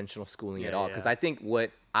knocking conventional schooling at all, because I think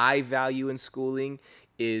what I value in schooling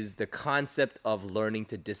is the concept of learning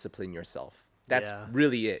to discipline yourself. That's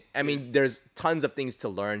really it. I mean, there's tons of things to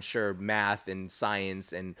learn, sure, math and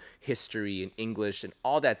science and history and English and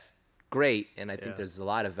all that's great, and I think there's a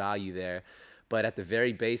lot of value there. But at the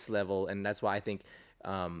very base level, and that's why I think,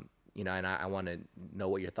 you know, and I want to know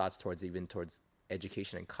what your thoughts towards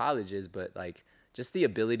education in colleges, but like just the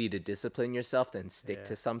ability to discipline yourself and stick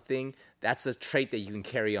to something, that's a trait that you can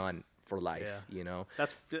carry on for life, you know?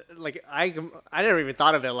 That's like, I never even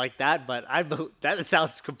thought of it like that, but that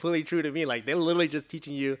sounds completely true to me. Like, they're literally just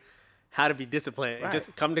teaching you how to be disciplined and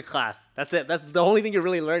just come to class. That's it. That's the only thing you're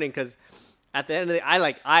really learning. Because at the end of the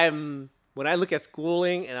day, when I look at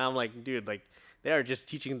schooling and I'm like, dude, like, they are just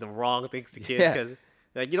teaching the wrong things to kids. Because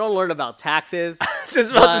like, you don't learn about taxes.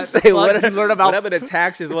 Just about to say, what happened to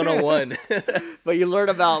taxes 101? But you learn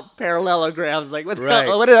about parallelograms. Like, when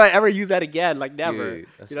did I ever use that again? Like, never. Dude,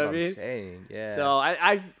 that's you know what I mean? I'm saying. Yeah. So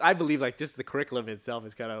I believe, like, just the curriculum itself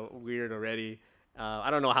is kind of weird already.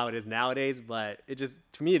 I don't know how it is nowadays, but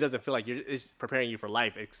to me, it doesn't feel like it's preparing you for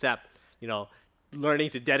life, except, you know, learning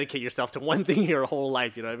to dedicate yourself to one thing your whole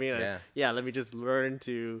life. You know what I mean? Let me just learn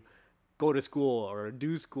to go to school or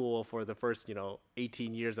do school for the first,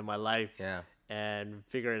 18 years of my life. Yeah. And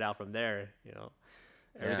figure it out from there. You know,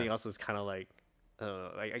 everything else was kind of like,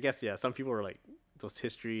 I guess, some people were like those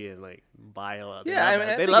history and like bio.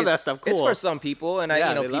 They love that stuff. Cool. It's for some people, and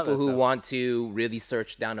people who stuff. want to really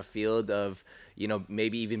search down a field of,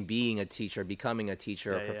 maybe even being a teacher, becoming a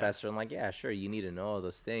teacher or professor. I'm like, sure, you need to know all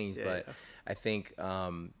those things, but I think,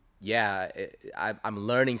 I'm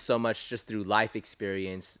learning so much just through life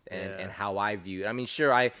experience and how I view it. I mean,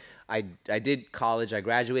 sure, I did college, I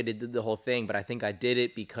graduated, did the whole thing, but I think I did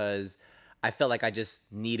it because I felt like I just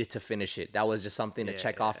needed to finish it. That was just something to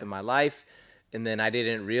check off in my life. And then I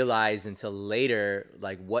didn't realize until later,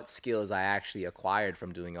 like, what skills I actually acquired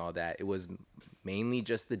from doing all that. It was mainly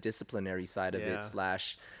just the disciplinary side of it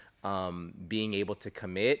 / being able to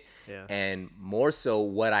commit, and more so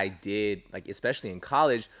what I did, like, especially in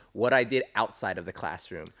college, what I did outside of the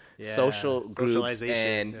classroom, social groups,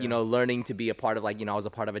 and learning to be a part of, like, I was a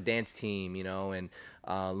part of a dance team, and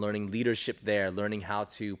learning leadership there, learning how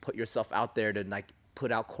to put yourself out there to, like,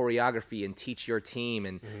 put out choreography and teach your team,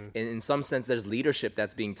 and in some sense there's leadership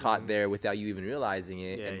that's being taught there without you even realizing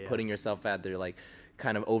it, and putting yourself out there, like,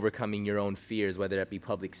 kind of overcoming your own fears, whether it be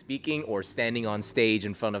public speaking or standing on stage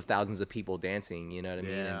in front of thousands of people dancing, you know what I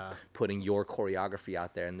mean, and putting your choreography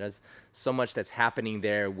out there. And there's so much that's happening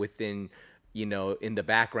there within, in the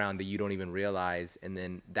background that you don't even realize, and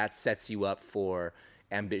then that sets you up for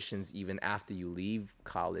ambitions even after you leave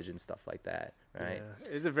college and stuff like that, right?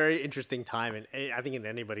 It's a very interesting time, and I think in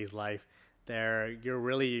anybody's life there, you're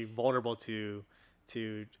really vulnerable to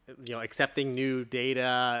accepting new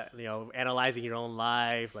data, analyzing your own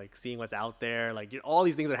life, like seeing what's out there, like all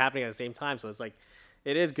these things are happening at the same time. So it's like,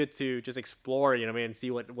 it is good to just explore, and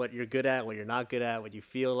see what you're good at, what you're not good at, what you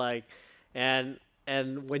feel like. And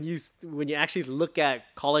when you actually look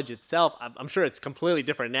at college itself, I'm sure it's completely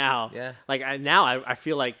different now. Like I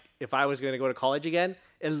feel like if I was going to go to college again,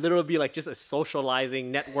 it'd literally be like just a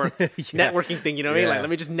socializing networking thing, you know what I mean? Like, let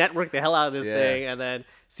me just network the hell out of this thing, and then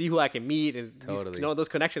see who I can meet, and those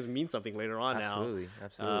connections mean something later on. Absolutely.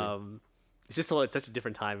 It's just it's such a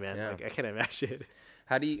different time, man. Like, I can't imagine.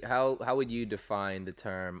 How would you define the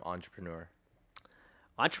term entrepreneur?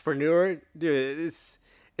 Entrepreneur, dude,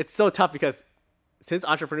 it's so tough because since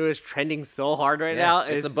entrepreneur is trending so hard right now,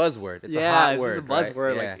 it's a buzzword. It's a hot word. It's a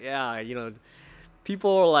buzzword. Right? Like,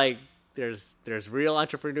 people are like, there's real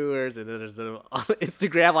entrepreneurs, and then there's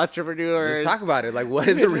Instagram entrepreneurs. Let's talk about it. Like, what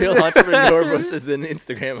is a real entrepreneur versus an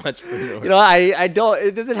Instagram entrepreneur? I don't.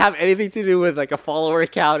 It doesn't have anything to do with like a follower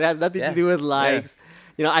count. It has nothing to do with likes.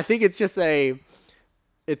 I think it's just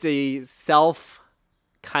it's a self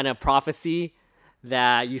kind of prophecy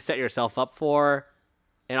that you set yourself up for.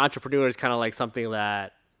 And entrepreneur is kind of like something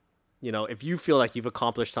that, if you feel like you've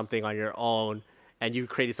accomplished something on your own, and you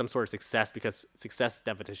created some sort of success, because success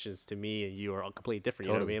definitions to me and you are all completely different.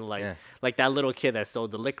 You know what I mean? Like that little kid that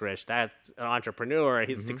sold the licorice, that's an entrepreneur.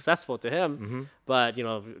 He's successful to him, but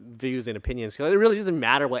views and opinions. So it really doesn't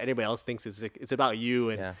matter what anybody else thinks. It's about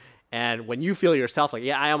you. And when you feel yourself like,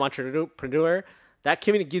 I am entrepreneur, that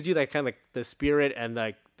gives you that kind of like the spirit and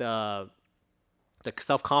like the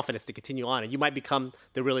self-confidence to continue on. And you might become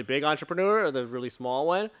the really big entrepreneur or the really small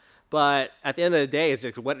one. But at the end of the day, it's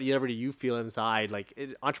like whatever you feel inside. Like,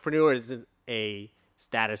 entrepreneur isn't a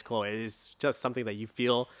status quo. It is just something that you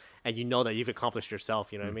feel, and that you've accomplished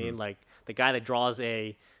yourself. You know what I mean? Like the guy that draws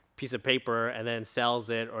a piece of paper and then sells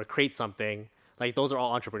it or creates something. Like, those are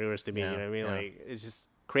all entrepreneurs to me. You know what I mean? Like, it's just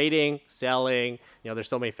creating, selling. There's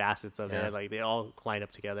so many facets of it. Like, they all line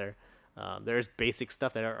up together. There's basic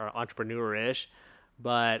stuff that are entrepreneur-ish,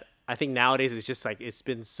 but I think nowadays it's just like, it's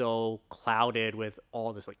been so clouded with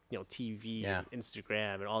all this, like, TV and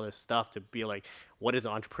Instagram and all this stuff, to be like, what is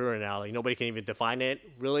an entrepreneur now? Like, nobody can even define it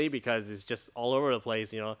really, because it's just all over the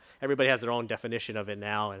place. Everybody has their own definition of it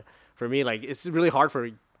now. And for me, like, it's really hard for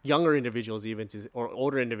younger individuals even or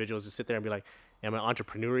older individuals to sit there and be like, am I an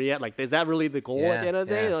entrepreneur yet? Like, is that really the goal at the end of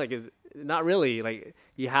the day? Like, is not really. Like,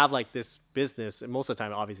 you have like this business, and most of the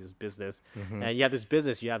time obviously it's business, and you have this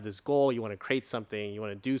business, you have this goal, you want to create something, you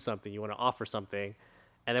want to do something, you want to offer something.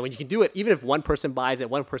 And then when you can do it, even if one person buys it,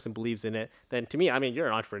 one person believes in it, then to me, I mean, you're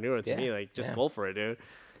an entrepreneur. To me, like, just go for it, dude.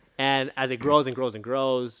 And as it grows and grows and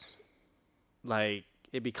grows, like,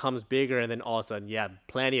 it becomes bigger, and then all of a sudden,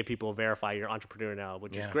 plenty of people verify you're an entrepreneur now,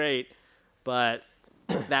 which is great. But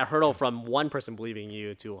that hurdle from one person believing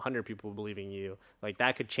you to 100 people believing you, like,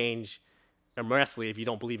 that could change immensely if you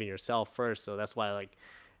don't believe in yourself first. So that's why, like,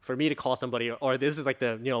 for me to call somebody, or this is like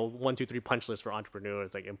the 1, 2, 3 punch list for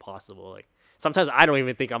entrepreneurs, like, impossible. Like, sometimes I don't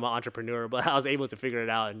even think I'm an entrepreneur, but I was able to figure it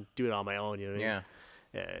out and do it on my own. You know what I mean?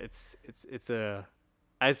 Yeah. It's a,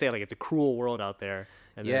 I'd say, like, it's a cruel world out there,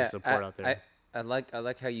 and there's support out there. I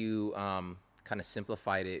like how you kind of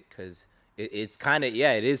simplified it, because it's kind of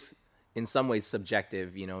it is in some ways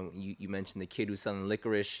subjective. You mentioned the kid who's selling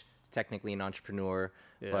licorice, technically an entrepreneur,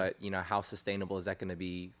 but how sustainable is that going to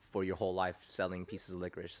be for your whole life selling pieces of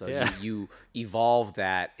licorice? So you evolve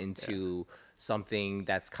that into something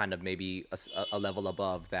that's kind of maybe a level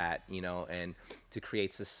above that, and to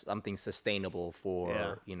create something sustainable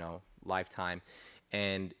for lifetime.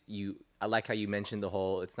 And I like how you mentioned the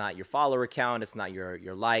whole, it's not your follower count, it's not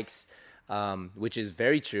your likes, which is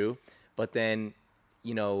very true. But then,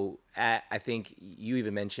 I think you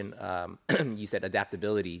even mentioned, you said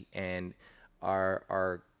adaptability, and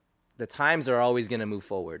the times are always going to move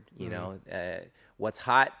forward. What's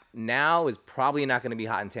hot now is probably not going to be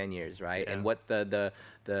hot in 10 years, right? And what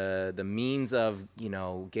the means of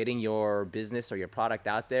getting your business or your product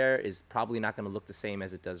out there is probably not going to look the same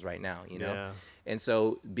as it does right now. And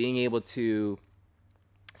so being able to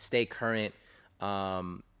stay current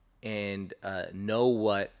and know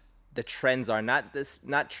what the trends are, not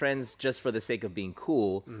trends just for the sake of being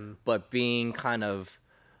cool, but being kind of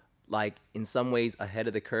like in some ways ahead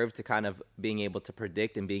of the curve, to kind of being able to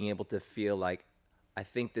predict and being able to feel like, I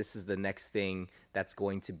think this is the next thing that's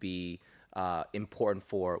going to be important,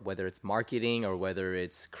 for whether it's marketing or whether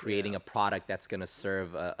it's creating a product that's going to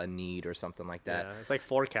serve a need or something like that. It's like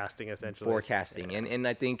forecasting, essentially. Forecasting. And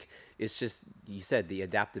I think it's just, you said the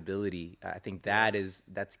adaptability. I think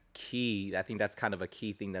that's key. I think that's kind of a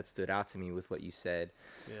key thing that stood out to me with what you said.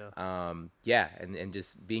 And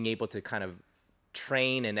just being able to kind of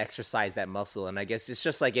train and exercise that muscle. And I guess it's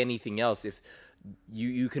just like anything else. If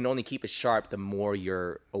you can only keep it sharp the more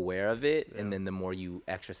you're aware of it, and then the more you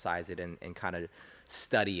exercise it and kind of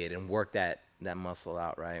study it and work that muscle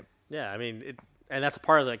out, right? I mean, and that's a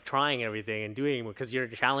part of like trying everything and doing, because you're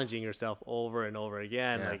challenging yourself over and over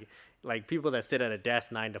again. Like people that sit at a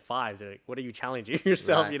desk 9 to 5, they're like, what are you challenging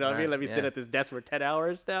yourself? What I mean? Let me sit at this desk for 10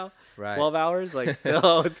 hours now, 12 hours. Like,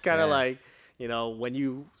 so it's kind of like, when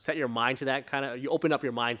you set your mind to that kind of, you open up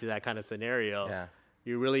your mind to that kind of scenario,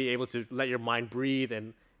 you're really able to let your mind breathe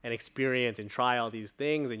and experience and try all these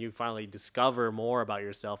things, and you finally discover more about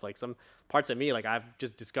yourself. Like, some parts of me, like, I'm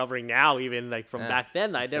just discovering now, even like from back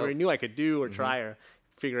then, that I never knew I could do or try or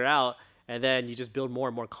figure out. And then you just build more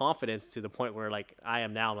and more confidence to the point where, like, I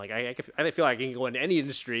am now, I'm like, I feel like I can go into any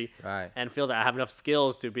industry and feel that I have enough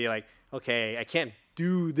skills to be like, okay, I can't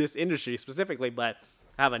do this industry specifically, but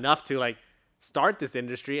I have enough to like start this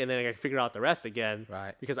industry, and then I can figure out the rest again,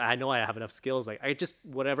 because I know I have enough skills. Like, I just,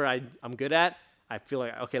 whatever I'm good at, I feel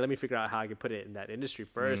like, okay, let me figure out how I can put it in that industry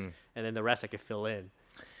first, and then the rest I can fill in.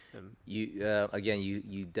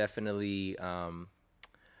 You definitely are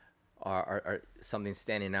something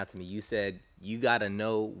standing out to me. You said you got to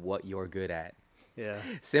know what you're good at.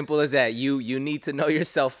 Simple as that. You need to know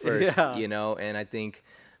yourself first, and I think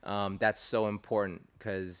that's so important,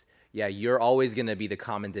 because you're always going to be the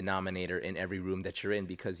common denominator in every room that you're in,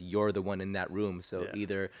 because you're the one in that room. So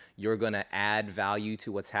either you're going to add value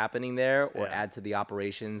to what's happening there, or add to the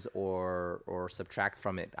operations, or subtract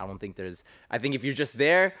from it. I think if you're just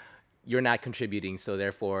there, you're not contributing. So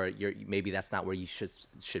therefore maybe that's not where you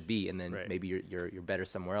should be. And then maybe you're better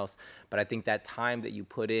somewhere else. But I think that time that you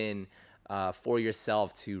put in for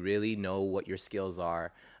yourself to really know what your skills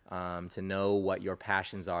are, to know what your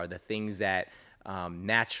passions are, the things that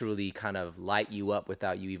naturally kind of light you up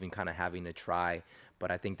without you even kind of having to try. But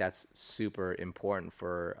I think that's super important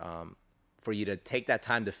for you to take that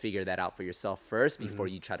time to figure that out for yourself first before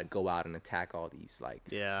you try to go out and attack all these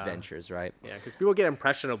ventures, right? Because people get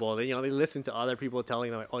impressionable. They listen to other people telling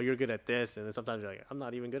them, like, oh, you're good at this, and then sometimes you're like, I'm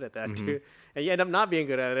not even good at that too, and you end up not being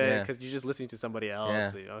good at it because you're just listening to somebody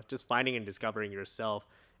else. Just finding and discovering yourself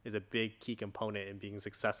is a big key component in being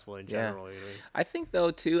successful in general. I think though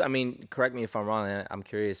too, I mean, correct me if I'm wrong, I'm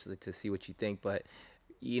curious to see what you think, but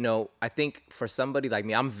I think for somebody like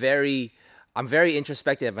me, I'm very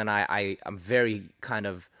introspective, and I'm very kind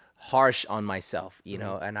of harsh on myself,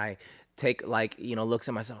 and I take looks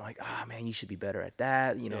at myself, I'm like, oh man, you should be better at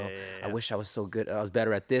that. I wish I was so good. I was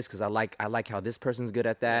better at this because I like how this person's good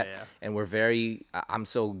at that. And I'm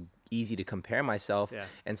so easy to compare myself.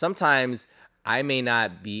 And sometimes I may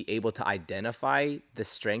not be able to identify the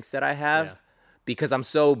strengths that I have because I'm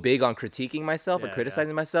so big on critiquing myself or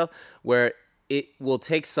criticizing myself, where it will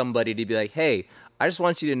take somebody to be like, hey, I just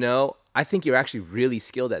want you to know, I think you're actually really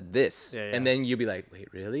skilled at this. And then you'll be like,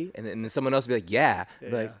 wait, really? And then someone else will be like, yeah. Be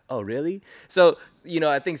like, oh, really? So,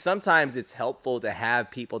 I think sometimes it's helpful to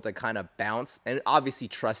have people to kind of bounce, and obviously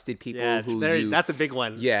trusted people that's a big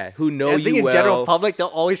one. Yeah, who know I you think in well. general public, they'll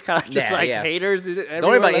always kind of just haters. Don't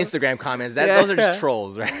worry about Instagram comments. Those are just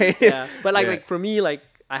trolls, right? But like for me, like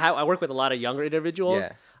I work with a lot of younger individuals.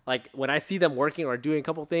 Like when I see them working or doing a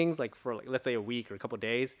couple things, like for let's say a week or a couple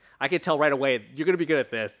days, I can tell right away, you're gonna be good at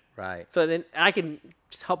this. Right. So then I can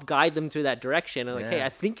just help guide them to that direction. And hey, I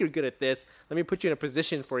think you're good at this. Let me put you in a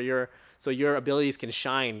position so your abilities can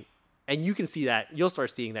shine, and you can see that. You'll start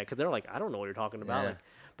seeing that because they're like, I don't know what you're talking about. Like,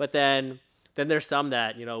 but then there's some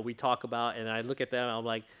that we talk about, and I look at them, and I'm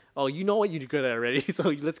like, oh, you know what you're good at already. So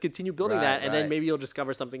let's continue building that, and then maybe you'll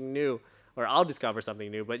discover something new. Or I'll discover something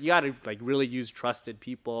new, but you got to like really use trusted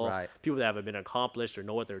people, people that have been accomplished or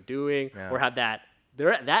know what they're doing, or have that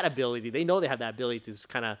ability. They know they have that ability to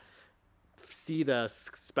kind of see the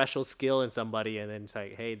special skill in somebody, and then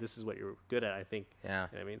say, hey, this is what you're good at. I think. Yeah. You know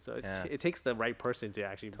what I mean, so it takes the right person to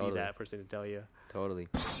actually be that person to tell you. Totally.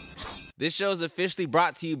 This show is officially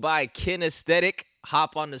brought to you by Kinesthetic.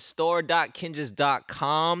 Hop on the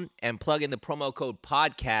store.kinjaz.com and plug in the promo code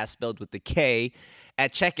podcast spelled with the K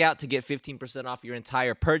at checkout to get 15% off your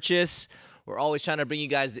entire purchase. We're always trying to bring you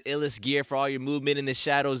guys the illest gear for all your movement in the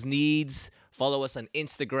shadows needs. Follow us on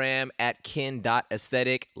Instagram at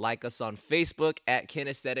kin.aesthetic. Like us on Facebook at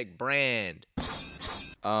Kinesthetic Brand.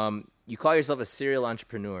 You call yourself a serial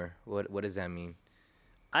entrepreneur. What does that mean?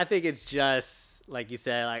 I think it's just, like you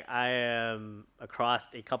said, like I am across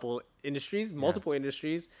a couple industries, multiple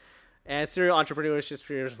industries. And serial entrepreneur is just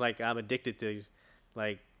like I'm addicted to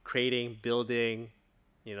like creating, building,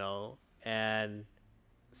 and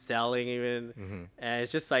selling even. And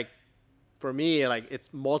it's just like, for me, like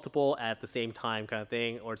it's multiple at the same time kind of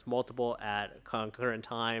thing, or it's multiple at concurrent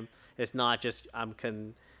time. It's not just I'm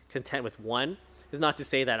content with one. It's not to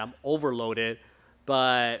say that I'm overloaded,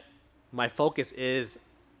 but my focus is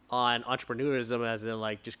on entrepreneurism, as in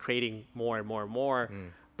like just creating more and more and more,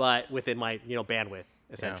 but within my bandwidth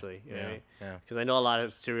essentially. You know what I mean? Because I know a lot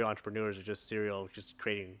of serial entrepreneurs are just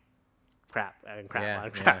creating crap and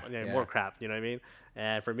more crap. You know what I mean?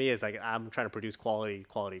 And for me, it's like I'm trying to produce quality.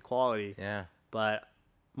 Yeah. But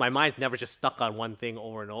my mind's never just stuck on one thing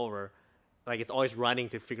over and over. Like it's always running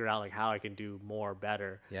to figure out like how I can do more,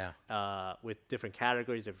 better. Yeah. With different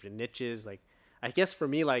categories, different niches. Like I guess for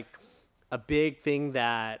me, like a big thing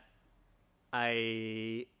that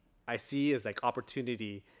I see is like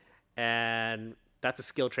opportunity, and that's a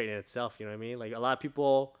skill trait in itself. You know what I mean? Like a lot of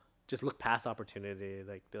people just look past opportunity,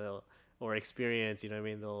 like or experience. You know what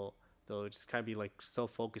I mean? They'll just kind of be like so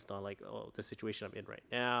focused on like, oh, the situation I'm in right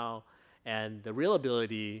now. And the real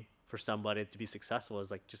ability for somebody to be successful is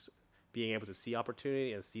like just being able to see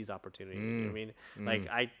opportunity and seize opportunity. You know what I mean? Like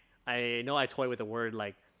I know I toy with the word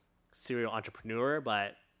like serial entrepreneur,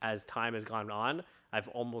 but as time has gone on, I've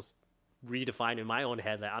almost redefined in my own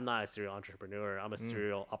head that I'm not a serial entrepreneur. I'm a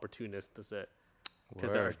serial opportunist. That's it.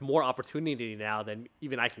 Because there's more opportunity now than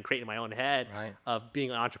even I can create in my own head of being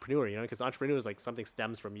an entrepreneur, because entrepreneur is like something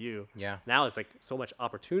stems from you. Yeah. Now it's like so much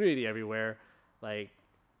opportunity everywhere. Like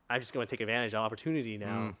I'm just going to take advantage of opportunity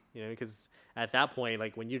now, because at that point,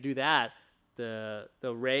 like when you do that, the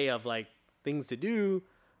array of like things to do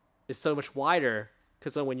is so much wider.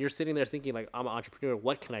 Because when you're sitting there thinking like, I'm an entrepreneur,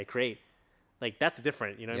 what can I create? Like that's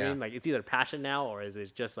different. You know what I mean? Like it's either passion now, or is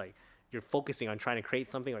it just like, you're focusing on trying to create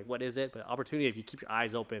something, like what is it? But opportunity, if you keep your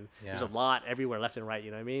eyes open, there's a lot everywhere, left and right,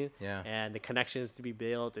 you know what I mean? Yeah. And the connections to be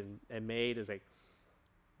built and made is like,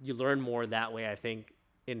 you learn more that way, I think,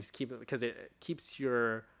 because it keeps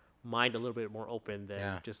your mind a little bit more open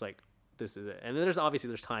than just like, this is it. And then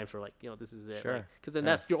there's time for like, this is it. Sure. Because then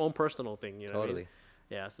that's your own personal thing, Totally. What I mean?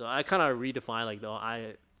 Yeah. So I kind of redefine like, though,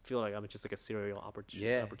 I feel like I'm just like a serial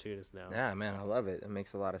opportunist now. Yeah, man, I love it. It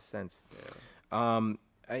makes a lot of sense. Yeah.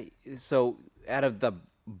 So out of the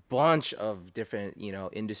bunch of different,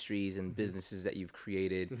 industries and businesses that you've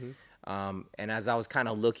created, and as I was kind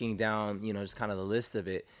of looking down, just kind of the list of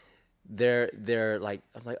it, they're like,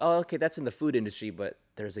 I was like, oh, okay, that's in the food industry, but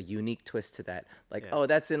there's a unique twist to that. Like, Yeah. oh,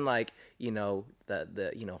 that's in like, the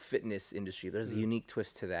fitness industry. There's a unique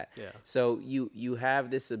twist to that. Yeah. So you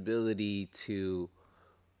have this ability to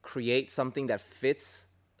create something that fits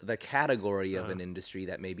the category of an industry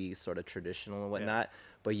that may be sort of traditional and whatnot,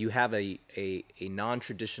 but you have a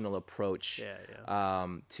non-traditional approach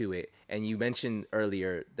to it. And you mentioned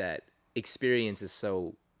earlier that experience is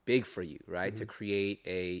so big for you, right? To create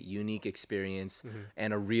a unique experience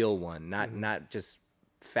and a real one, not just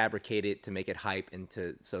fabricate it to make it hype and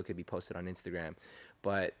so it could be posted on Instagram.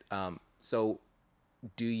 But so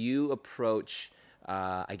do you approach,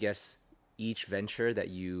 I guess, each venture that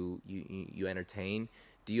you entertain,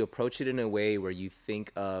 do you approach it in a way where you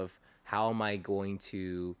think of how am I going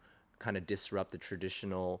to kind of disrupt the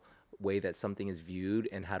traditional way that something is viewed,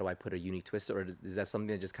 and how do I put a unique twist, or is that something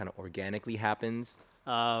that just kind of organically happens?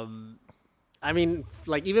 I mean,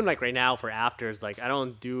 like even like right now for afters, like I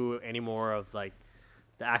don't do any more of like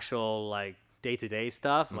the actual like day-to-day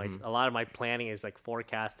stuff. Like a lot of my planning is like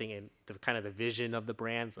forecasting and the kind of the vision of the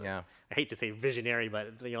brand. So I hate to say visionary,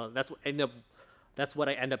 but that's what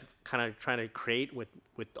I end up kind of trying to create with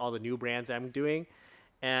all the new brands I'm doing.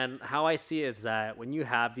 And how I see it is that when you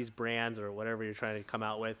have these brands or whatever you're trying to come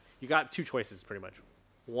out with, you got two choices pretty much.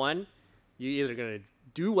 One, you're either going to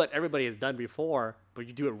do what everybody has done before, but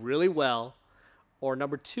you do it really well. Or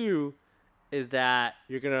number two is that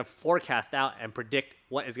you're going to forecast out and predict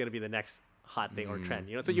what is going to be the next hot thing or trend.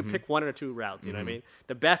 So you pick one or two routes, you know what I mean?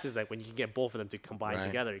 The best is like when you can get both of them to combine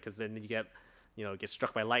together, because then you get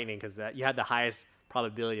struck by lightning, because you have the highest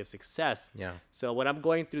probability of success. Yeah. So when I'm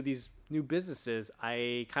going through these new businesses,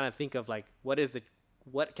 I kind of think of like, what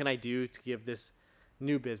can I do to give this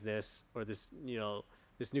new business or this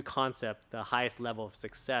new concept the highest level of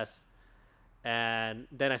success? And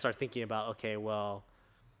then I start thinking about, okay, well,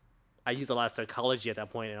 I use a lot of psychology at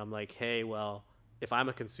that point, and I'm like, hey, well, if I'm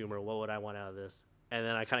a consumer, what would I want out of this? And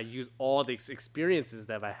then I kind of use all the experiences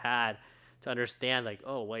that I had to understand, like,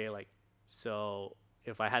 oh, wait, like, so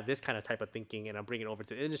if I had this kind of type of thinking and I'm bringing it over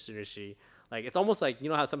to the industry, like, it's almost like,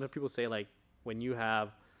 how some people say, like, when you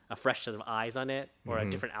have a fresh set of eyes on it or a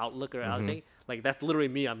different outlook or anything, like, that's literally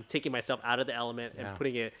me. I'm taking myself out of the element and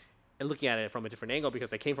putting it and looking at it from a different angle,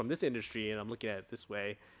 because I came from this industry and I'm looking at it this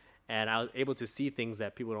way. And I was able to see things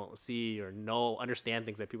that people don't see, or understand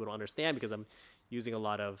things that people don't understand, because I'm using a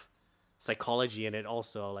lot of psychology in it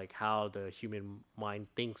also, like how the human mind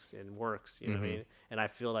thinks and works, you know what I mean? And I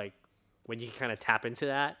feel like when you kind of tap into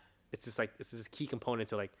that, it's just like, it's this key component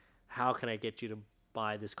to like, how can I get you to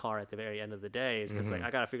buy this car at the very end of the day? Is because like, I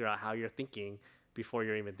got to figure out how you're thinking before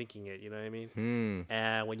you're even thinking it, you know what I mean?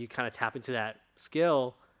 And when you kind of tap into that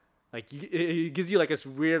skill, like it gives you like this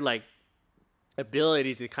weird like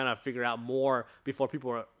ability to kind of figure out more before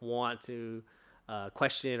people want to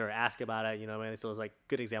question or ask about it, you know what I mean? So it's like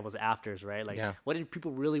good examples of afters, right? Like, what did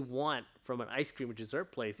people really want from an ice cream or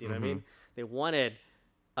dessert place? You know what I mean? They wanted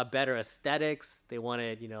a better aesthetics. They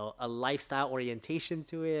wanted, a lifestyle orientation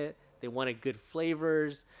to it. They wanted good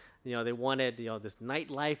flavors. They wanted, this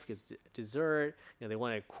nightlife, because dessert, they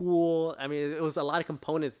wanted cool. I mean, it was a lot of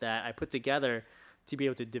components that I put together to be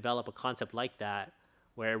able to develop a concept like that,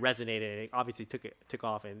 where it resonated. It obviously took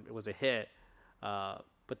off and it was a hit.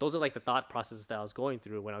 But those are like the thought processes that I was going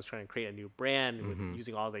through when I was trying to create a new brand, with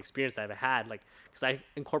using all the experience that I've had. Like, because I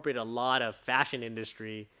incorporated a lot of fashion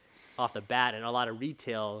industry off the bat, and a lot of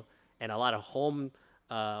retail, and a lot of home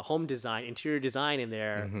design, interior design in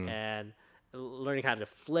there, and learning how to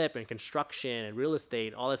flip and construction and real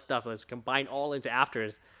estate, all that stuff was combined all into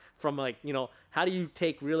afters. From like, how do you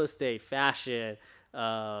take real estate, fashion,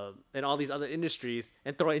 and all these other industries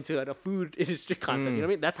and throw it into a food industry concept? You know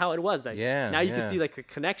what I mean? That's how it was. Like, now you can see like the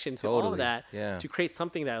connection to all of that to create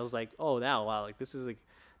something that was like, oh, wow, like this is like,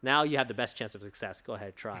 now you have the best chance of success. Go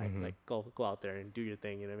ahead, try. Like, go out there and do your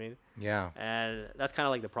thing. You know what I mean? Yeah. And that's kind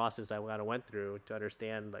of like the process I kind of went through to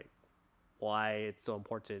understand like why it's so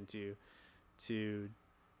important to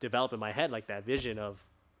develop in my head like that vision of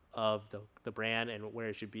the brand and where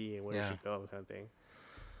it should be and where it should go, kind of thing.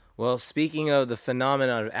 Well, speaking of the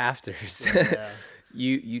phenomenon of afters,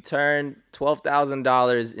 you turned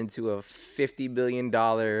 $12,000 into a $50 billion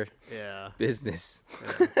business.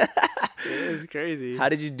 Yeah. It was crazy. How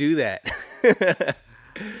did you do that?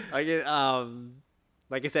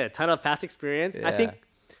 Like I said, a ton of past experience. I think,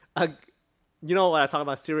 when I was talking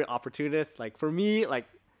about serial opportunists, like for me, like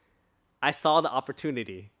I saw the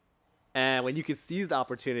opportunity, and when you can seize the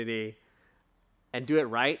opportunity and do it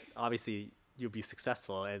right, obviously you'll be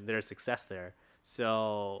successful, and there's success there.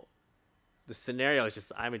 So the scenario is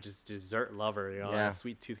just, I'm a dessert lover, a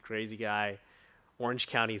sweet tooth crazy guy. Orange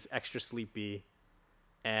County's extra sleepy,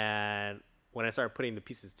 and when I started putting the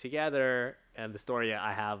pieces together, and the story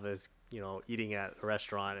I have is, eating at a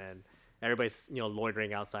restaurant and everybody's,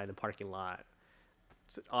 loitering outside the parking lot.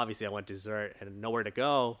 So obviously I want dessert and nowhere to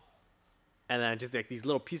go. And then just like these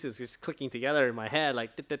little pieces just clicking together in my head,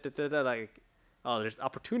 like, like, oh, there's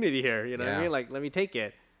opportunity here. You know what I mean? Like, let me take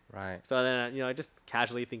it. Right. So then, just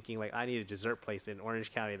casually thinking like, I need a dessert place in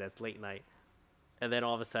Orange County that's late night. And then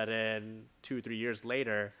all of a sudden, 2-3 years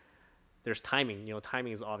later, there's timing.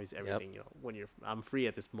 Timing is obviously everything. Yep. When I'm free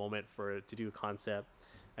at this moment to do a concept.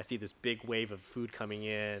 I see this big wave of food coming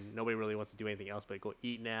in. Nobody really wants to do anything else but go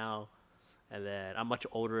eat now. And then I'm much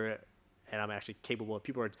older, and I'm actually capable.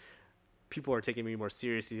 People are taking me more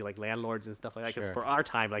seriously, like landlords and stuff like that. Because for our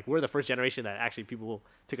time, like, we're the first generation that actually people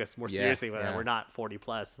took us more seriously when we're not 40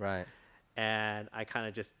 plus. Right. And I kind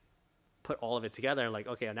of just put all of it together and like,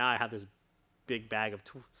 okay, now I have this big bag of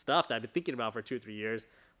stuff that I've been thinking about for 2 or 3 years.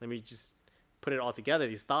 Let me just put it all together,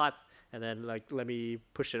 these thoughts, and then like let me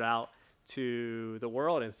push it out to the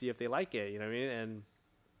world and see if they like it. You know what I mean? And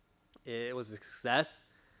it was a success.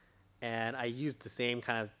 And I used the same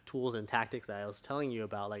kind of tools and tactics that I was telling you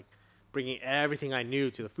about, like bringing everything I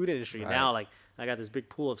knew to the food industry. Right. Now, like, I got this big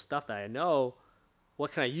pool of stuff that I know.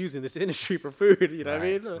 What can I use in this industry for food? You know what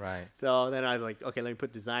I mean? Right. So then I was like, okay, let me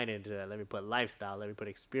put design into it. Let me put lifestyle. Let me put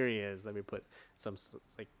experience. Let me put some,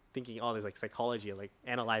 like, thinking all this, like, psychology, like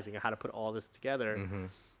analyzing how to put all this together. Mm-hmm.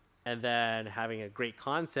 And then having a great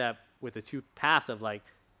concept with the two paths of, like,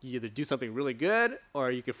 you either do something really good or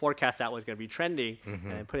you can forecast out what's going to be trending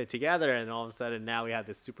and then put it together. And all of a sudden now we have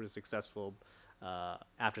this super successful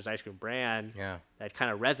After's ice cream brand that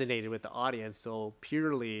kind of resonated with the audience so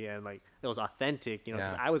purely, and like it was authentic,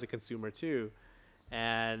 because I was a consumer too.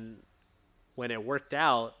 And when it worked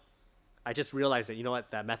out, I just realized that,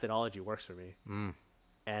 that methodology works for me.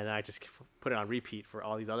 And I just put it on repeat for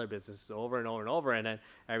all these other businesses over and over and over. And then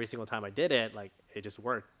every single time I did it, like, it just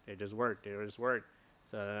worked.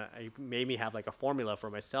 So it made me have like a formula for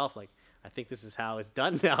myself. Like, I think this is how it's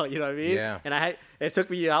done now. You know what I mean? Yeah. And it took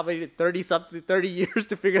me 30 years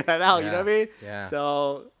to figure that out. You know what I mean? Yeah.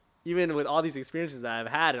 So even with all these experiences that I've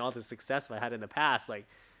had and all the success I've had in the past, like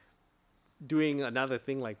doing another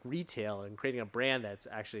thing like retail and creating a brand that's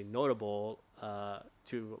actually notable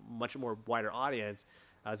to a much more wider audience,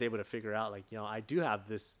 I was able to figure out, like, I do have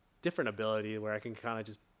this different ability where I can kind of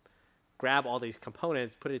just grab all these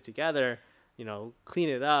components, put it together, clean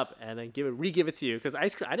it up, and then re-give it to you. Because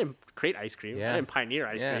ice cream, I didn't create ice cream. I didn't pioneer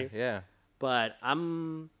ice cream. Yeah. But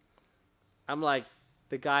I'm like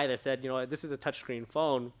the guy that said, this is a touchscreen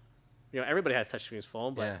phone. Everybody has touchscreen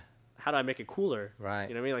phone, but how do I make it cooler? Right.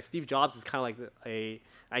 You know what I mean? Like, Steve Jobs is kind of like a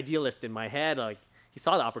idealist in my head. Like, he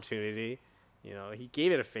saw the opportunity. He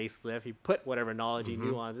gave it a facelift. He put whatever knowledge he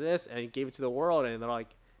knew onto this, and he gave it to the world. And they're like,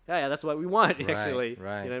 yeah, that's what we want, actually.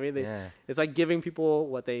 Right. You know what I mean? It's like giving people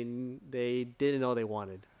what they didn't know they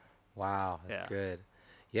wanted. Wow, that's good.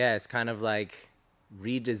 Yeah, it's kind of like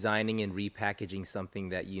redesigning and repackaging something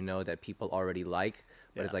that that people already like,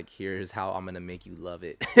 but it's like, here's how I'm gonna make you love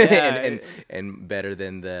it, and better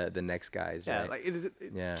than the next guys. Yeah, right? like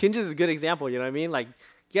Kinjaz is a good example. You know what I mean? Like,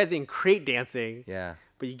 you guys didn't create dancing. Yeah.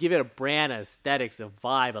 But you give it a brand, a aesthetics, a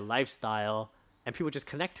vibe, a lifestyle, and people just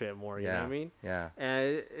connect to it more. You know what I mean? Yeah.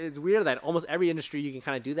 And it's weird that almost every industry you can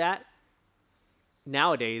kind of do that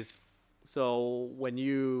nowadays. So when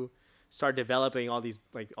you start developing all these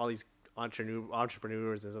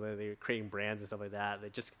entrepreneurs and stuff, they're creating brands and stuff like that. They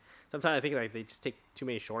just sometimes I think like they just take too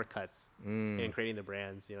many shortcuts in creating the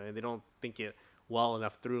brands. And they don't think it well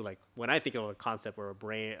enough through. Like, when I think of a concept or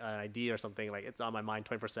an idea or something, like, it's on my mind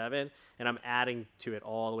 24/7, and I'm adding to it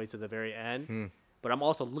all the way to the very end. But I'm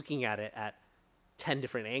also looking at it at 10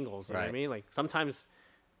 different angles. You know what I mean? Like, sometimes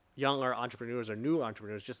younger entrepreneurs or new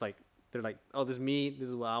entrepreneurs just like, they're like, oh, this is me, this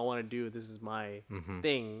is what I want to do, this is my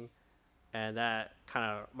thing, and that kind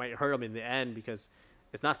of might hurt them in the end, because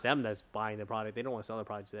it's not them that's buying the product. They don't want to sell the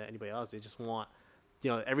product to anybody else. They just want,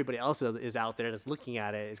 everybody else is out there that's looking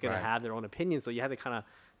at it is going to have their own opinion. So you have to kind of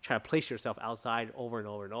try to place yourself outside over and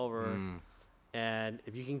over and over. And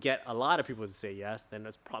if you can get a lot of people to say yes, then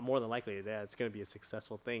it's more than likely that it's going to be a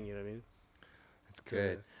successful thing. You know what I mean? That's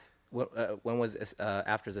good. When was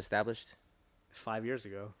Afters established? 5 years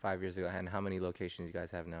ago. 5 years ago. And how many locations you guys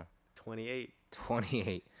have now? 28.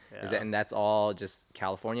 28. Yeah. And that's all just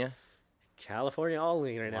California? California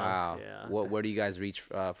only right now. Wow. Yeah. Where do you guys reach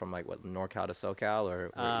from, like, what, NorCal to SoCal, or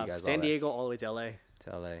where do you guys San Diego all the way to LA.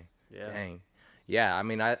 To LA. Yeah. Dang. Yeah, I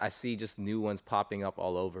mean, I see just new ones popping up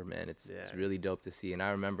all over, man. It's really dope to see. And I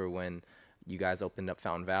remember when you guys opened up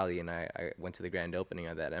Fountain Valley, and I went to the grand opening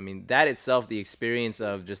of that. I mean, that itself, the experience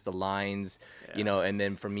of just the lines, you know, and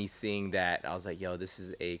then for me seeing that, I was like, yo, this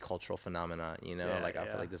is a cultural phenomenon, you know, I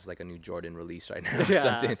feel like this is like a new Jordan release right now or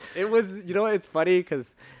something. It was, you know, it's funny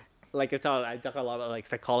because like I talk a lot about like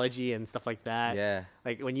psychology and stuff like that. Yeah.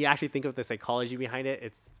 Like when you actually think of the psychology behind it,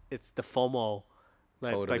 it's the FOMO.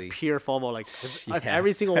 Totally. Like pure FOMO. Like if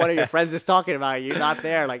every single one of your friends is talking about it, you're not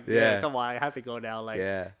there. Like, come on, I have to go now. Like,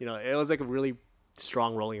 you know, it was like a really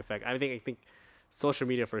strong rolling effect. I think social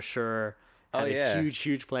media for sure had a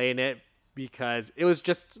huge play in it because it was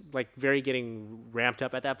just like very getting ramped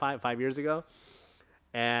up at that point 5 years ago.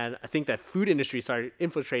 And I think that food industry started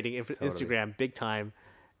infiltrating Instagram big time.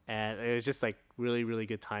 And it was just like really, really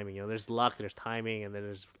good timing. You know, there's luck, there's timing, and then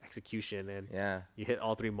there's execution. And you hit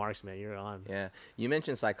all 3 marks, man. You're on. Yeah. You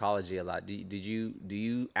mentioned psychology a lot. Do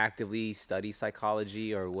you actively study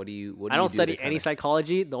psychology, or what do you? I don't study any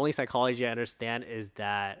psychology. The only psychology I understand is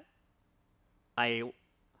that I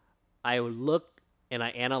look and I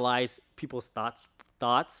analyze people's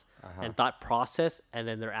thoughts and thought process, and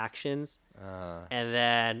then their actions. And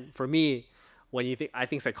then for me, when I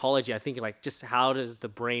think psychology, I think like just how does the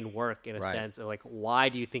brain work in a sense of like, why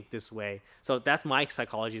do you think this way? So that's my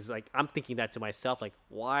psychology, is like, I'm thinking that to myself, like,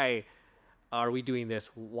 why are we doing this?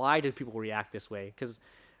 Why do people react this way? Because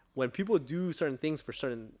when people do certain things for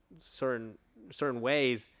certain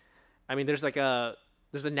ways, I mean, there's a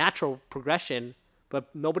natural progression,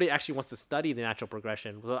 but nobody actually wants to study the natural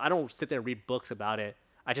progression. So I don't sit there and read books about it.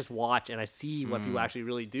 I just watch and I see what people actually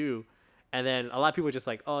really do. And then a lot of people are just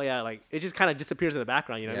like, oh yeah, like it just kind of disappears in the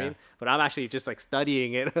background, you know what I mean? But I'm actually just like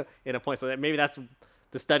studying it in a point. So that maybe that's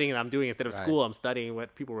the studying that I'm doing instead of school. I'm studying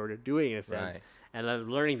what people were doing in a sense. And then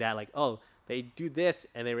learning that like, oh, they do this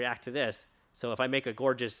and they react to this. So if I make a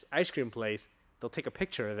gorgeous ice cream place, they'll take a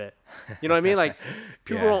picture of it. You know what I mean? Like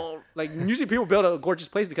people don't, like usually people build a gorgeous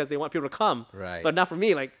place because they want people to come. Right. But not for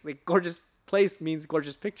me. Like gorgeous place means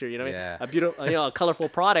gorgeous picture. You know what I mean? A beautiful, you know, a colorful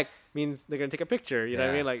product means they're gonna take a picture. You know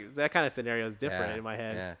what I mean? Like that kind of scenario is different in my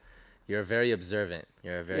head. Yeah. You're very observant.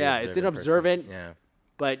 It's an observant. Person. Yeah.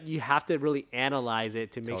 But you have to really analyze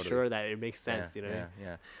it to make sure that it makes sense. You know.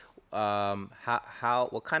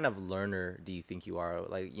 What kind of learner do you think you are?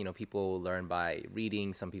 Like, you know, people learn by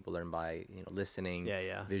reading, some people learn by, you know, listening,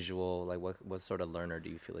 visual. Like what sort of learner do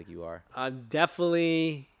you feel like you are?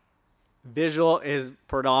 Definitely visual is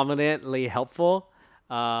predominantly helpful.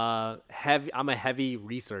 I'm a heavy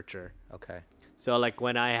researcher. Okay. So like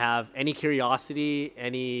when I have any curiosity,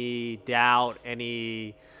 any doubt,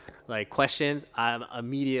 any like questions, I'm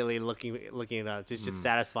immediately looking it up to just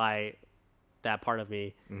satisfy that part of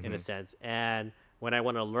me in a sense. And when I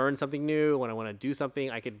want to learn something new, when I want to do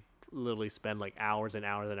something, I could literally spend like hours and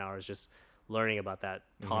hours and hours just learning about that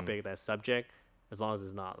topic, that subject, as long as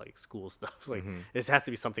it's not like school stuff. Like this has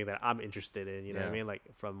to be something that I'm interested in, you know what I mean? Like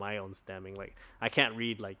from my own stemming, like I can't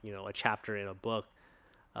read like, you know, a chapter in a book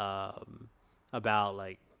about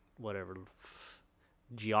like whatever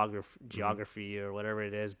geography or whatever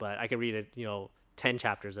it is, but I can read it, you know, 10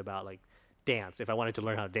 chapters about like dance if I wanted to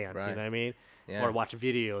learn how to dance, you know what I mean? Or watch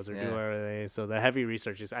videos or do everything. So the heavy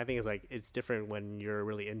research is, I think, is like, it's different when you're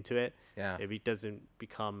really into it. It doesn't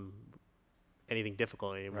become anything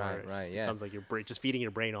difficult anymore. It just becomes like you're just feeding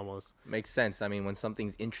your brain almost. Makes sense. I mean, when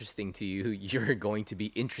something's interesting to you, you're going to be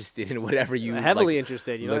interested in whatever you heavily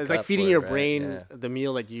interested. You know, it's like feeding your brain the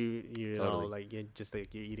meal that you know, like you're just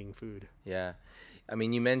like you're eating food. Yeah, I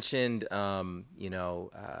mean, you mentioned you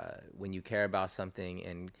know, when you care about something,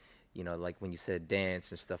 and you know, like when you said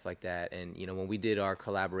dance and stuff like that, and you know, when we did our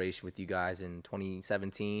collaboration with you guys in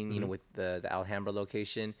 2017, you know, with the Alhambra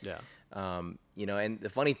location. You know, and the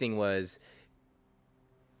funny thing was,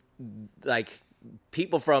 like,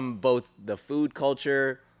 people from both the food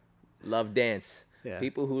culture love dance.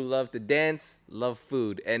 People who love to dance love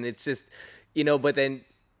food. And it's just, you know, but then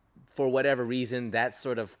for whatever reason, that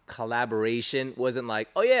sort of collaboration wasn't like,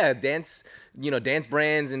 oh yeah, dance, you know, dance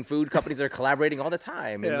brands and food companies are collaborating all the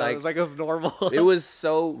time. And it was like it was normal. It was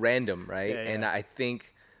so random, right? And I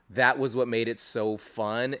think that was what made it so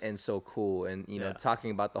fun and so cool. And, you know,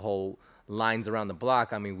 talking about the whole lines around the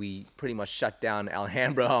block, I mean, we pretty much shut down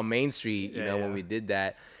Alhambra on Main Street, you know, when we did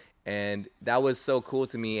that. And that was so cool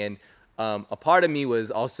to me. And a part of me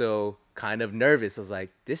was also kind of nervous. I was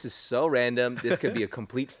like, this is so random. This could be a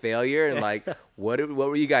complete failure. And like, what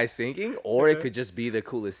were you guys thinking? Or it could just be the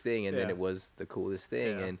coolest thing. And then it was the coolest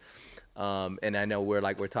thing. And I know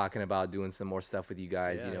we're talking about doing some more stuff with you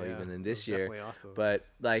guys, you know, even in this year. Definitely awesome. But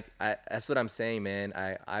like, that's what I'm saying, man.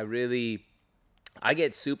 I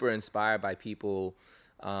get super inspired by people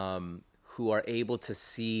who are able to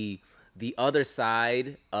see the other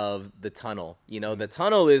side of the tunnel. You know, the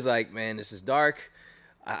tunnel is like, man, this is dark.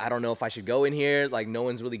 I don't know if I should go in here. Like, no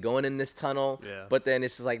one's really going in this tunnel. Yeah. But then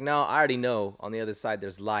it's just like, no, I already know on the other side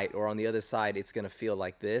there's light, or on the other side it's going to feel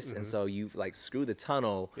like this. And so you like screw the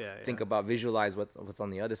tunnel, think about, visualize what's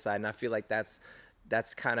on the other side. And I feel like that's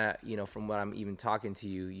kind of, you know, from what I'm even talking to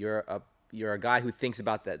you, you're a guy who thinks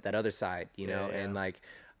about that other side, you know, and like,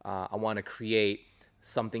 I want to create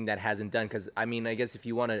something that hasn't done. Cause I mean, I guess if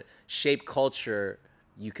you want to shape culture,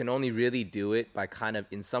 you can only really do it by kind of,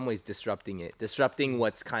 in some ways, disrupting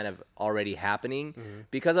what's kind of already happening,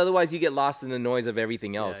 because otherwise you get lost in the noise of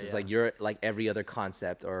everything else. It's like you're like every other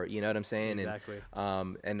concept, or you know what I'm saying? Exactly.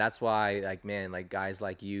 And that's why, like, man, like guys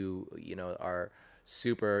like you know, are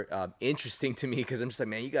super interesting to me, because I'm just like,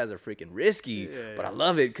 man, you guys are freaking risky, but I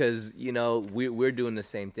love it because, you know, we're doing the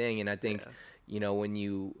same thing. And I think, you know, when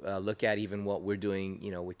you look at even what we're doing,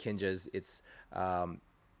 you know, with Kinjaz, it's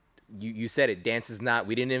you said it, dance is not,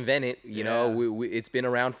 we didn't invent it, you know, it's been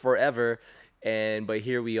around forever, but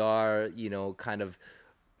here we are, you know, kind of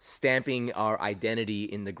stamping our identity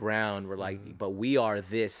in the ground. We're like, but we are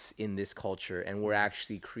this in this culture, and we're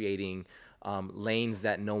actually creating lanes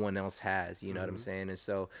that no one else has, you know what I'm saying? And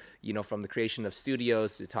so, you know, from the creation of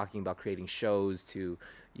studios to talking about creating shows to,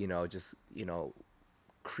 you know, just, you know,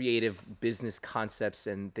 creative business concepts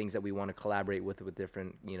and things that we want to collaborate with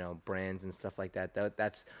different, you know, brands and stuff like that.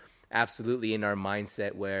 That's absolutely in our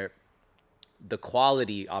mindset, where the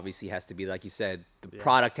quality obviously has to be, like you said, the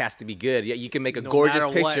product has to be good. Yeah, you can make a gorgeous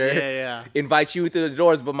picture, invite you through the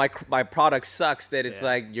doors, but my product sucks, that it's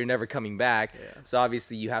like you're never coming back. So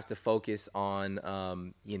obviously you have to focus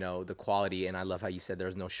on, you know, the quality. And I love how you said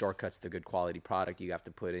there's no shortcuts to good quality product. You have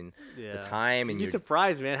to put in the time. And you'd be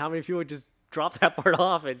surprised, man, how many people just drop that part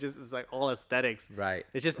off and just, it's like all aesthetics. Right.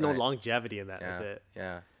 There's just no longevity in that. That's it.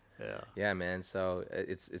 Yeah, man. So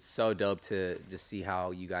it's so dope to just see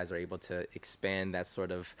how you guys are able to expand that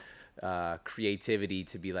sort of creativity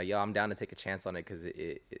to be like, yo, I'm down to take a chance on it, because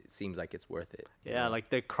it seems like it's worth it. Yeah, like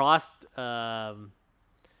the crossing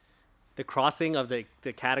of the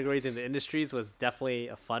categories in the industries was definitely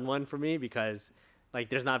a fun one for me, because like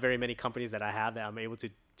there's not very many companies that I have that I'm able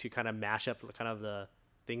to kind of mash up kind of the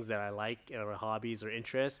things that I like, or hobbies or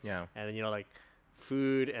interests. Yeah. And then, you know, like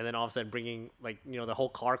food, and then all of a sudden bringing, like, you know, the whole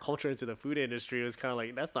car culture into the food industry was kind of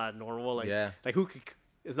like, that's not normal. Like, like who could,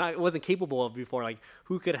 it wasn't capable of before. Like,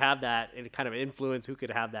 who could have that kind of influence? Who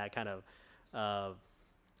could have that kind of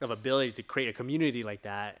ability to create a community like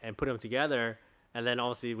that and put them together? And then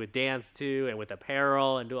obviously with dance too, and with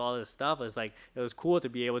apparel and do all this stuff, it's like, it was cool to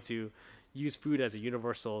be able to use food as a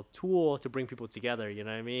universal tool to bring people together, you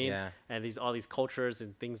know what I mean? Yeah. And all these cultures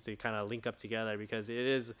and things to kind of link up together, because it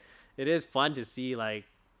is fun to see like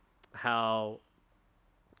how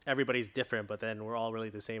everybody's different, but then we're all really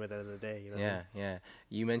the same at the end of the day, you know? Yeah.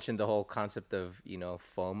 You mentioned the whole concept of, you know,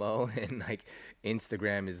 FOMO, and like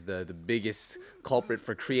Instagram is the biggest culprit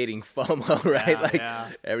for creating FOMO,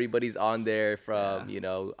 right? Everybody's on there from, you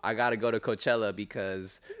know, I got to go to Coachella,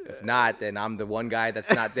 because if not, then I'm the one guy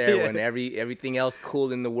that's not there when everything else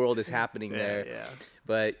cool in the world is happening there.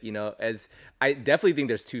 But, you know, as I definitely think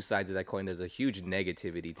there's two sides of that coin. There's a huge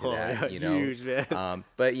negativity to that, you know. Huge, man.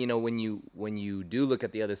 But, you know, when you do look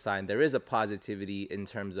at the other side, there is a positivity in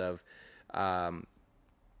terms of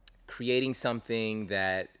creating something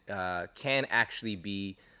that can actually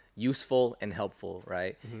be useful and helpful,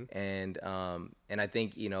 right? And I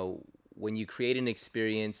think, you know, when you create an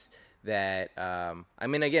experience that I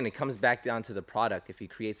mean, again, it comes back down to the product. If you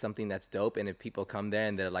create something that's dope, and if people come there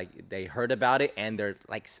and they're like, they heard about it and they're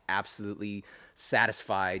like absolutely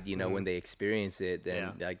satisfied, you know, when they experience it,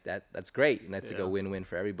 then like that's great, and that's like a win-win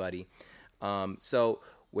for everybody. So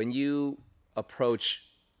when you approach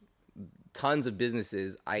tons of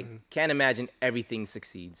businesses, I can't imagine everything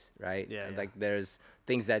succeeds, right? Like there's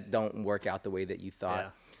things that don't work out the way that you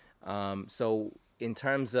thought. So in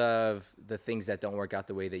terms of the things that don't work out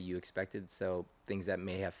the way that you expected, so things that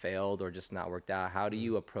may have failed or just not worked out, how do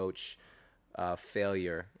you approach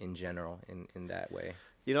failure in general in that way?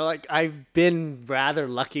 You know, like I've been rather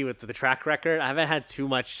lucky with the track record. I haven't had too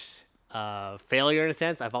much failure in a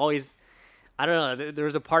sense. I've always, I don't know,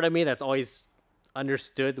 there's a part of me that's always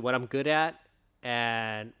understood what I'm good at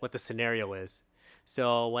and what the scenario is.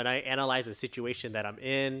 So when I analyze a situation that I'm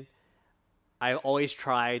in, I always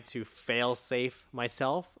try to fail safe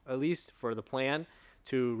myself, at least for the plan,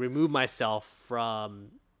 to remove myself from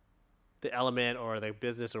the element or the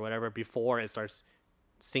business or whatever before it starts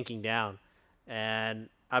sinking down. And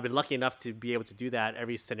I've been lucky enough to be able to do that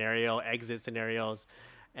every scenario, exit scenarios.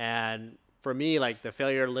 And for me, like the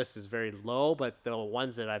failure list is very low, but the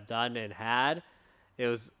ones that I've done and had, it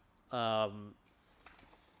was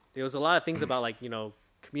it was a lot of things about like, you know,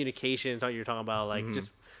 communications, how you're talking about, like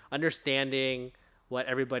just understanding what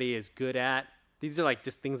everybody is good at. These are like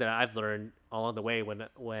just things that I've learned along the way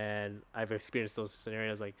when I've experienced those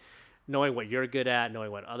scenarios, like knowing what you're good at,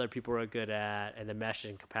 knowing what other people are good at, and the mesh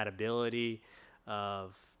and compatibility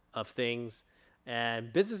of things.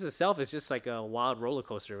 And business itself is just like a wild roller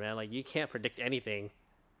coaster, man. Like you can't predict anything.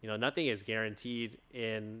 You know, nothing is guaranteed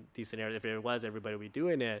in these scenarios. If it was, everybody would be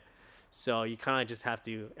doing it. So you kind of just have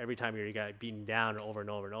to, every time you got beaten down over and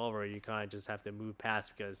over and over, you kind of just have to move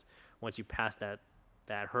past, because once you pass that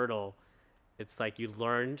hurdle, it's like you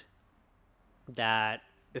learned that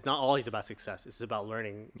it's not always about success. It's about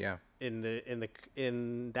learning. Yeah.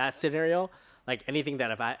 In that scenario, like anything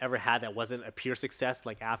that I've ever had that wasn't a pure success,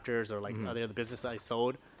 like Afters or like other business I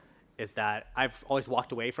sold, is that I've always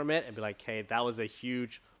walked away from it and be like, hey, that was a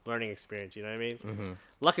huge learning experience. You know what I mean?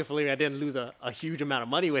 Luckily, I didn't lose a huge amount of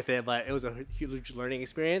money with it, but it was a huge learning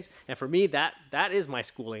experience. And for me, that is my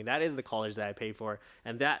schooling. That is the college that I paid for.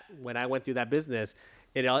 And that when I went through that business,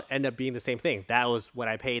 it ended up being the same thing. That was what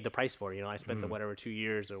I paid the price for. You know, I spent the whatever 2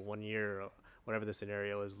 years or 1 year or whatever the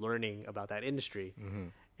scenario is learning about that industry.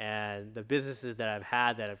 And the businesses that I've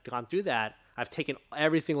had that have gone through that, I've taken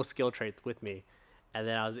every single skill trait with me, and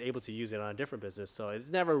then I was able to use it on a different business. So it's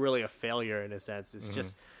never really a failure in a sense. It's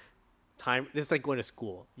just time. It's like going to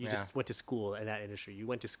school. You just went to school in that industry. You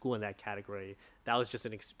went to school in that category. That was just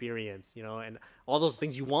an experience, you know, and all those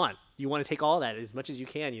things you want to take all that as much as you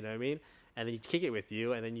can, you know what I mean? And then you kick it with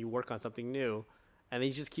you, and then you work on something new, and then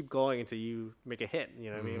you just keep going until you make a hit, you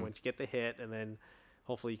know what I mean? Once you get the hit, and then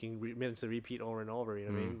hopefully you can minutes to repeat over and over, you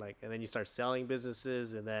know what I mean? Like, and then you start selling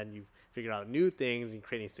businesses, and then you figure out new things and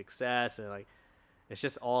creating success, and like, it's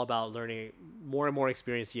just all about learning. More and more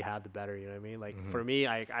experience you have, the better, you know what I mean? Like for me,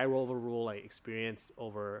 I overrule like experience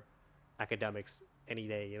over academics any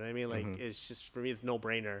day, you know what I mean? Like it's just, for me, it's no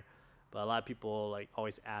brainer. But a lot of people like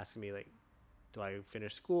always ask me like, do I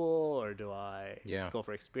finish school or do I go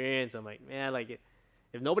for experience? I'm like, man, like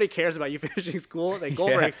if nobody cares about you finishing school, then go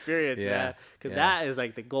for experience, man. Because that is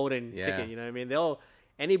like the golden ticket, you know what I mean?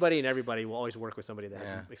 Anybody and everybody will always work with somebody that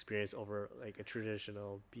has experience over like a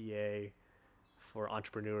traditional BA for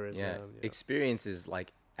entrepreneurs. Yeah, experience is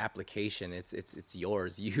like application. It's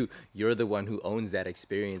yours. You're the one who owns that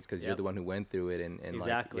experience, because you're the one who went through it, and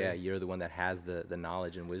exactly. like, you're the one that has the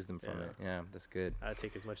knowledge and wisdom from it. Yeah, that's good. I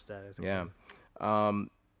take as much of that as I can.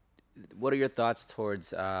 What are your thoughts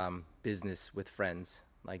towards business with friends,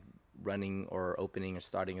 like running or opening or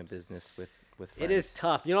starting a business with friends? It is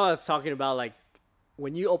tough. You know, I was talking about like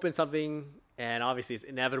when you open something, and obviously it's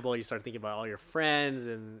inevitable, you start thinking about all your friends,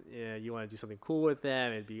 and you want to do something cool with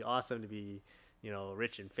them. It'd be awesome to be, you know,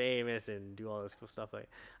 rich and famous and do all this cool stuff. Like,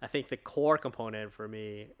 I think the core component for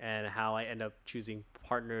me and how I end up choosing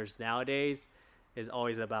partners nowadays is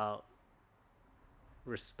always about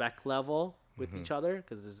respect level with each other,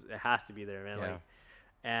 because it has to be there, man. Like,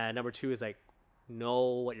 and number two is like,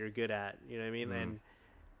 know what you're good at. You know what I mean?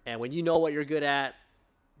 And when you know what you're good at,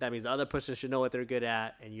 that means the other person should know what they're good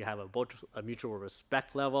at, and you have a mutual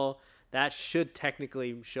respect level. That should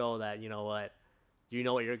technically show that, you know what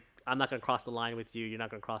I'm not going to cross the line with you. You're not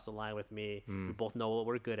going to cross the line with me. We both know what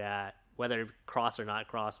we're good at, whether cross or not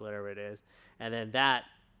cross, whatever it is. And then that,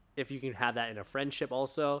 if you can have that in a friendship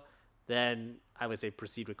also, then I would say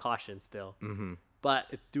proceed with caution still. But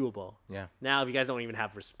it's doable. Yeah. Now, if you guys don't even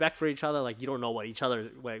have respect for each other, like you don't know what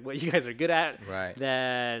you guys are good at, right,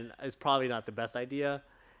 then it's probably not the best idea.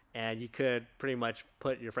 And you could pretty much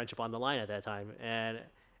put your friendship on the line at that time. And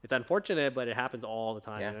it's unfortunate, but it happens all the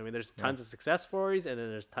time. Yeah. I mean, there's tons of success stories, and then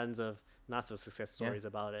there's tons of not so success stories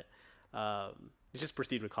about it. Just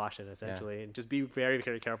proceed with caution, essentially, and just be very,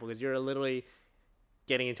 very careful, because you're literally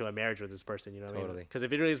getting into a marriage with this person, you know what I mean? Because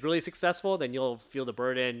if it is really successful, then you'll feel the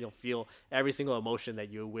burden, you'll feel every single emotion that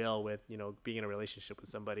you will with, you know, being in a relationship with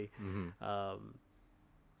somebody. And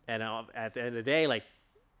at the end of the day, like,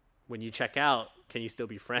 when you check out, can you still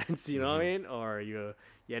be friends? You know what I mean? Or you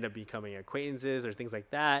end up becoming acquaintances or things like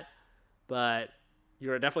that. But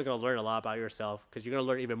you're definitely going to learn a lot about yourself, because you're going to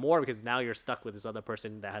learn even more, because now you're stuck with this other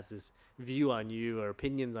person that has this view on you or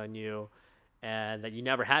opinions on you, and that you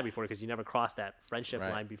never had before, because you never crossed that friendship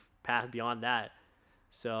line beyond that.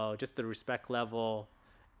 So just the respect level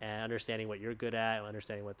and understanding what you're good at and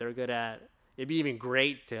understanding what they're good at. It'd be even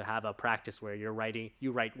great to have a practice where you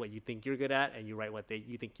write what you think you're good at, and you write what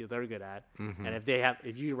you think they're good at. And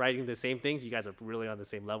if you're writing the same things, you guys are really on the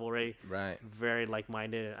same level, right? Very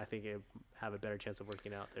like-minded. I think it have a better chance of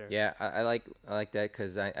working out there. Yeah, I like that,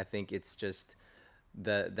 because I think it's just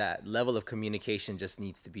that level of communication just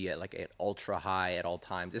needs to be at like an ultra high at all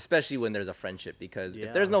times, especially when there's a friendship, because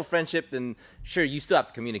if there's no friendship, then sure, you still have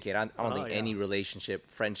to communicate. I don't think any relationship,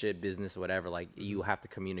 friendship, business, whatever, like you have to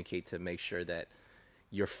communicate to make sure that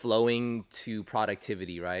you're flowing to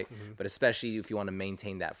productivity, right? But especially if you want to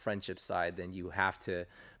maintain that friendship side, then you have to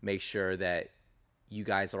make sure that you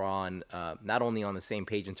guys are on not only on the same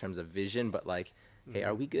page in terms of vision, but like, hey,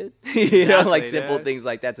 are we good? You know, like simple things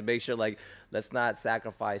like that, to make sure like, let's not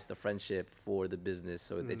sacrifice the friendship for the business.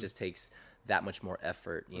 So it just takes that much more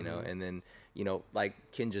effort, you know. And then, you know, like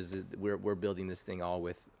Kinja's, we're building this thing all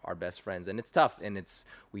with our best friends, and it's tough, and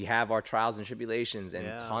we have our trials and tribulations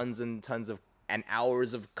and tons of and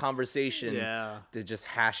hours of conversation to just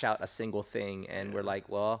hash out a single thing. And we're like,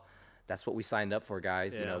 well, that's what we signed up for,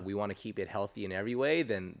 guys. You know, we want to keep it healthy in every way,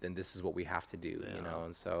 then this is what we have to do, you know.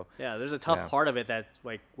 And so there's a tough part of it that's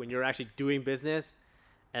like when you're actually doing business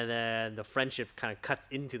and then the friendship kind of cuts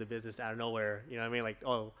into the business out of nowhere, you know what I mean? Like,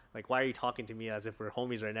 oh, like, why are you talking to me as if we're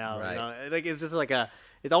homies right now? You know? Like, it's just like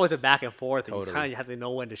it's always a back and forth, and you kind of have to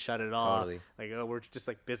know when to shut it off. Like, oh, we're just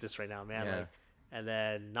like business right now, man. Like, and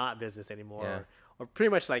then not business anymore. Or pretty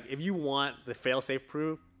much like, if you want the fail-safe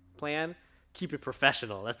proof plan, keep it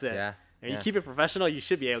professional. That's it. And you keep it professional, you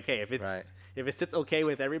should be okay. If it sits okay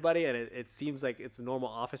with everybody and it seems like it's a normal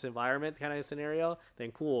office environment kind of scenario,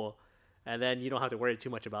 then cool. And then you don't have to worry too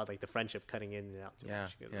much about like the friendship cutting in and out too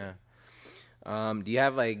much. Do you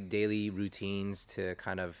have like daily routines to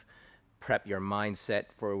kind of prep your mindset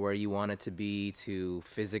for where you want it to be, to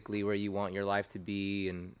physically where you want your life to be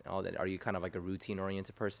and all that? Are you kind of like a routine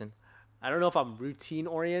oriented person? I don't know if I'm routine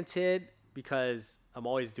oriented, because I'm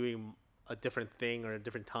always doing a different thing or a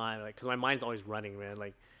different time, like, because my mind's always running, man.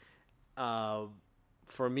 Like,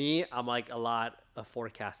 for me, I'm like a lot of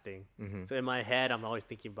forecasting. So in my head, I'm always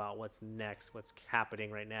thinking about what's next, what's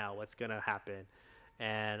happening right now, what's gonna happen,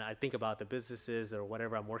 and I think about the businesses or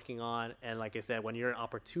whatever I'm working on. And like I said, when you're an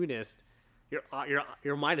opportunist,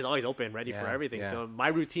 your mind is always open, ready for everything. So my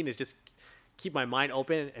routine is just keep my mind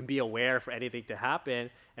open and be aware for anything to happen.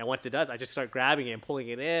 And once it does, I just start grabbing it and pulling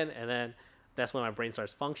it in, and then that's when my brain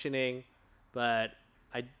starts functioning. But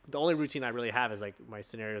the only routine I really have is like my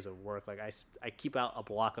scenarios of work. Like I keep out a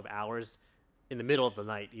block of hours in the middle of the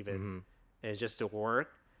night even, and it's just to work.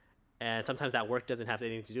 And sometimes that work doesn't have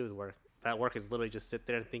anything to do with work. That work is literally just sit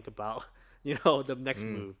there and think about, you know, the next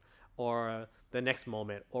move or the next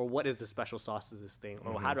moment, or what is the special sauce to this thing,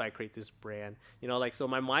 or how do I create this brand? You know, like, so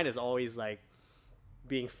my mind is always like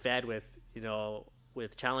being fed with, you know,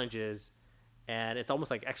 with challenges, and it's almost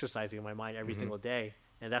like exercising my mind every single day.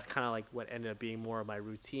 And that's kind of like what ended up being more of my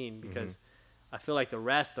routine, because I feel like the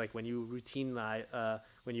rest, like when you routine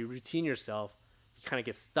yourself, you kind of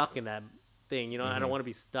get stuck in that thing. You know, I don't want to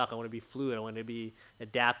be stuck. I want to be fluid. I want to be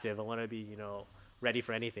adaptive. I want to be, you know, ready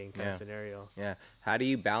for anything kind of scenario. Yeah. How do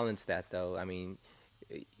you balance that though? I mean,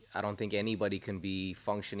 I don't think anybody can be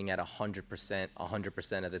functioning at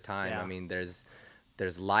 100% of the time. I mean, there's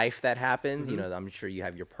life that happens, you know, I'm sure you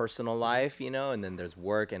have your personal life, you know, and then there's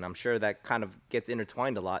work, and I'm sure that kind of gets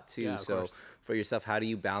intertwined a lot too. So for yourself, how do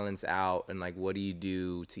you balance out, and like, what do you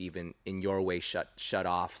do to even in your way shut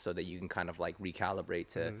off so that you can kind of like recalibrate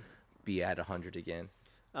to be at 100 again?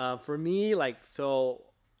 For me, like, so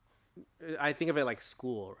I think of it like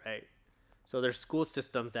school, right? So there's school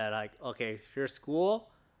systems that like, okay, here's school,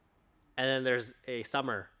 and then there's a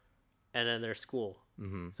summer, and then there's school.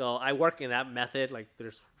 So I work in that method. Like,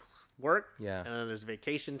 there's work, and then there's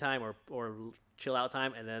vacation time or chill out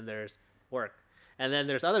time, and then there's work. And then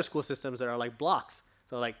there's other school systems that are like blocks.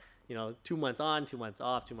 So like, you know, 2 months on, 2 months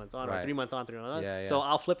off, 2 months on, or 3 months on, 3 months on. So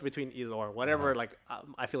I'll flip between either or, whatever like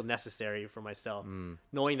I feel necessary for myself,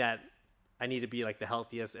 knowing that I need to be like the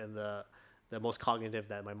healthiest and the most cognitive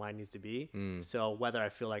that my mind needs to be. So whether I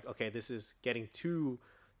feel like, okay, this is getting too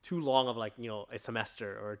long of like, you know, a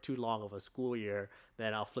semester or too long of a school year,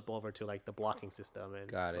 then I'll flip over to like the blocking system. And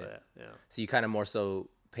got it. So you kind of more so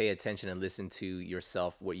pay attention and listen to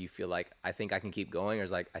yourself, what you feel like, I think I can keep going, or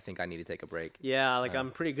is like, I think I need to take a break. Like I'm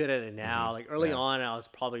pretty good at it now. Like early on, I was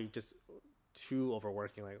probably just too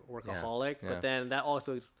overworking, like workaholic. But then that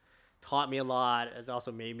also taught me a lot. It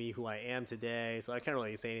also made me who I am today. So I can't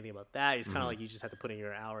really say anything about that. It's kind of like you just have to put in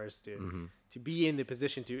your hours to be in the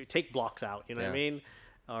position to take blocks out. You know what I mean?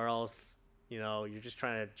 Or else, you know, you're just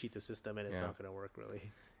trying to cheat the system, and it's not going to work really.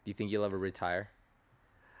 Do you think you'll ever retire?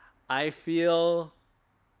 I feel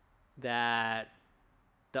that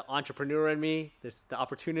the entrepreneur in me, the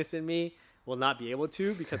opportunist in me, will not be able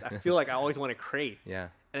to, because I feel like I always want to create. And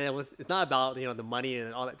it's not about, you know, the money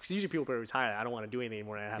and all that, because usually people retire, I don't want to do anything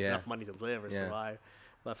anymore. I have enough money to live or survive.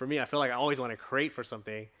 But for me, I feel like I always want to create for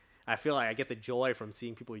something. I feel like I get the joy from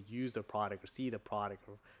seeing people use the product or see the product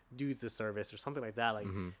or use the service or something like that. Like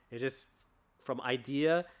it's just from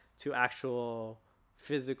idea to actual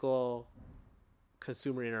physical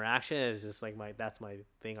consumer interaction is just like that's my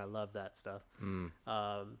thing. I love that stuff.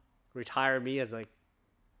 Retire me as like,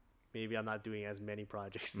 maybe I'm not doing as many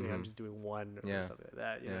projects. Maybe I'm just doing one or something like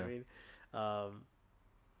that. You know what I mean?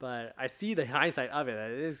 But I see the hindsight of it.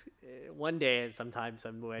 It is one day, sometime,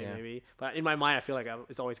 some way, maybe. But in my mind, I feel like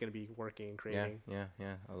it's always going to be working and creating. Yeah.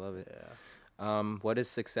 I love it. Yeah. What is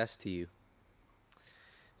success to you?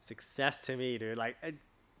 Success to me, dude. Like,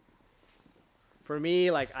 for me,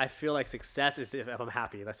 like, I feel like success is if I'm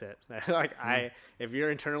happy. That's it. Like, if you're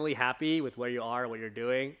internally happy with where you are, what you're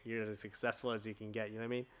doing, you're as successful as you can get. You know what I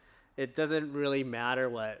mean? It doesn't really matter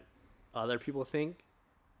what other people think,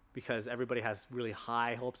 because everybody has really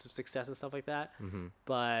high hopes of success and stuff like that.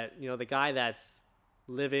 But, you know, the guy that's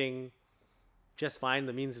living just fine,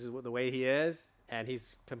 the means is the way he is, and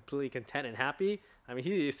he's completely content and happy. I mean,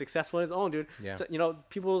 he is successful on his own, dude. Yeah. So, you know,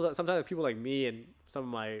 sometimes people like me and some of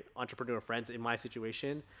my entrepreneur friends in my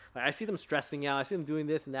situation, like, I see them stressing out. I see them doing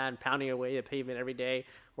this and that and pounding away the pavement every day,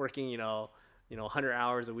 working, 100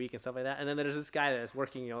 hours a week and stuff like that. And then there's this guy that's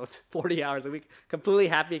working, 40 hours a week, completely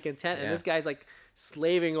happy and content. And this guy's like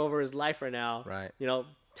slaving over his life right now. Right.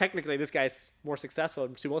 Technically this guy's more successful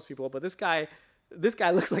to most people, but this guy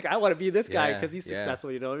looks like I want to be this guy because he's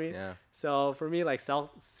successful. You know what I mean? Yeah. So for me, like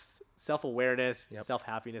self-awareness,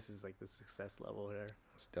 self-happiness is like the success level here.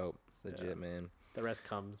 It's dope. It's legit, man. The rest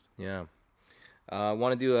comes. Yeah. I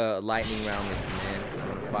want to do a lightning round with you, man. I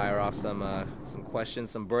want to fire off some questions,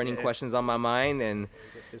 some burning questions on my mind, and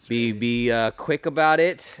be quick about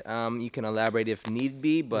it. You can elaborate if need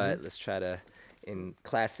be, but let's try to in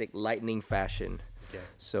classic lightning fashion. Okay.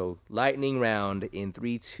 So lightning round in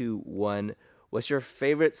 3, 2, 1. What's your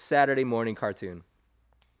favorite Saturday morning cartoon?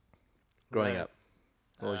 Growing up,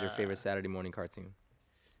 what was your favorite Saturday morning cartoon?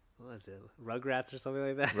 What was it? Rugrats or something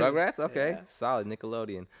like that? Rugrats? Okay. Yeah. Solid.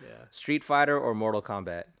 Nickelodeon. Yeah. Street Fighter or Mortal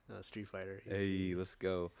Kombat? Street Fighter. Hey, let's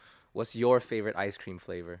go. What's your favorite ice cream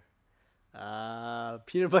flavor?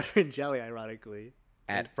 Peanut butter and jelly, ironically.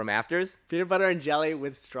 From Afters? Peanut butter and jelly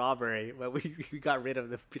with strawberry, but we got rid of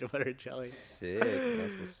the peanut butter and jelly. Sick.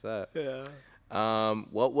 That's what's up. Yeah.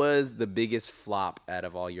 What was the biggest flop out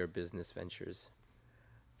of all your business ventures?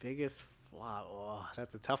 Biggest flop? Oh,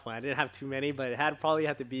 that's a tough one. I didn't have too many, but it probably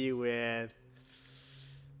had to be with,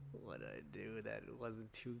 what did I do that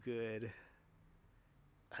wasn't too good?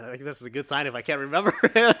 I think this is a good sign if I can't remember.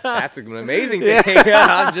 That's an amazing thing.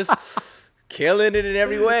 I'm just killing it in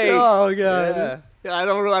every way. Oh god. Yeah,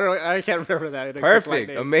 I can't remember that.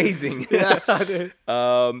 Perfect. Amazing.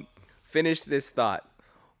 Yeah. Finish this thought.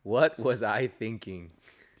 What was I thinking?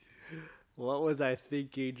 What was I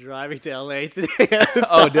thinking driving to LA today?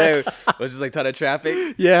 Oh, dude. Was this like ton of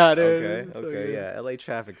traffic? Yeah, dude. Okay. Yeah. LA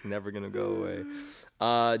traffic's never going to go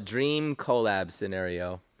away. Dream collab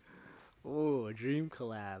scenario. Oh, a dream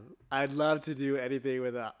collab. I'd love to do anything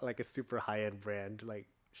with a super high-end brand like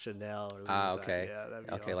Chanel or okay. Yeah, that'd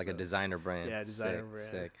be okay, awesome. like a designer brand. Yeah, designer brand.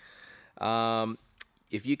 Sick.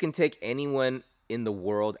 If you can take anyone in the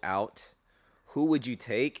world out, who would you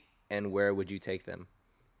take and where would you take them?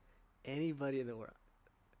 Anybody in the world.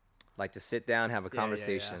 Like to sit down, have a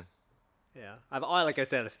conversation. Yeah. Like I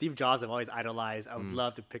said, Steve Jobs I've always idolized. I would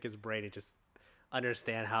love to pick his brain and just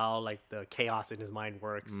understand how like the chaos in his mind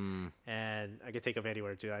works. And I could take him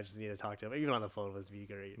anywhere too. I just need to talk to him. Even on the phone was be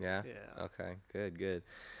great. Yeah. Okay. Good.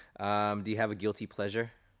 Do you have a guilty pleasure?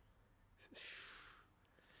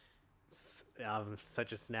 I'm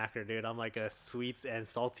such a snacker, dude. I'm like a sweets and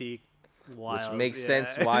salty wild. Which makes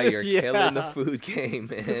sense why you're killing the food game,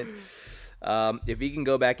 man. If you can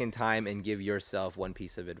go back in time and give yourself one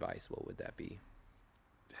piece of advice, what would that be?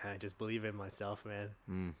 I just believe in myself,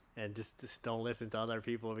 man. And just don't listen to other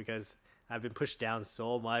people, because I've been pushed down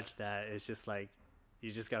so much that it's just like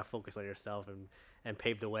you just gotta focus on yourself and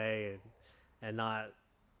pave the way and not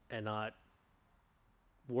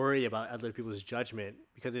worry about other people's judgment.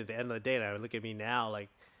 Because at the end of the day, and I look at me now, like,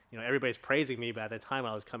 everybody's praising me, but at the time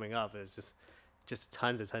I was coming up, it was just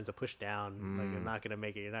tons and tons of push down. Like, you're not gonna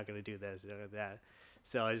make it, you're not gonna do this, you're not gonna do that.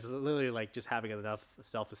 So it's literally like just having enough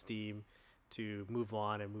self-esteem to move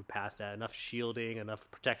on and move past that, enough shielding, enough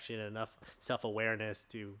protection, enough self-awareness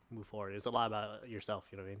to move forward. It's a lot about yourself,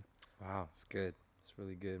 you know what I mean? Wow, it's good. It's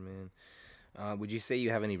really good, man. Would you say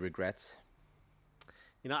you have any regrets?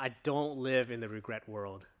 I don't live in the regret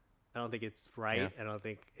world. I don't think it's right. Yeah. I don't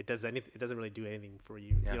think it does anything. It doesn't really do anything for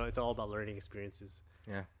you. Yeah. It's all about learning experiences.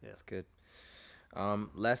 Yeah. That's good.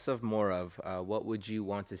 Less of, more of. What would you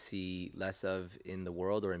want to see less of in the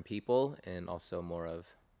world or in people, and also more of?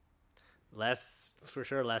 less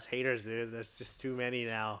haters, dude. There's just too many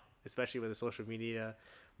now, especially with the social media.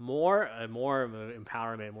 More and more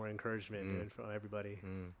empowerment, more encouragement, dude, from everybody.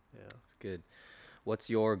 Yeah, it's good. What's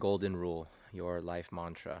your golden rule, your life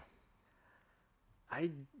mantra?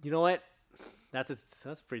 You know what? That's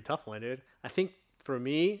a pretty tough one, dude. I think for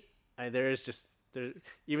me,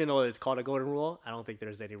 even though it's called a golden rule, I don't think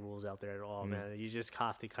there's any rules out there at all, man. You just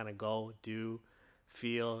have to kind of go, do,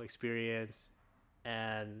 feel, experience,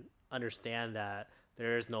 and understand that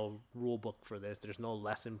there is no rule book for this. There's no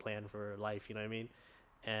lesson plan for life. You know what I mean?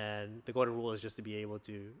 And the golden rule is just to be able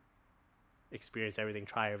to experience everything,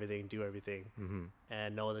 try everything, do everything,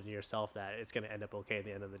 and know that in yourself that it's gonna end up okay at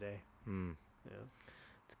the end of the day. Yeah,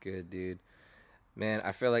 it's good, dude. Man,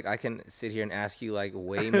 I feel like I can sit here and ask you like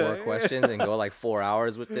way more questions and go like 4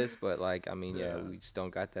 hours with this, but like, I mean, yeah, we just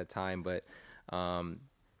don't got that time. But,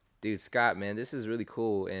 dude, Scott, man, this is really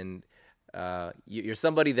cool, and you're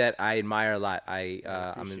somebody that I admire a lot.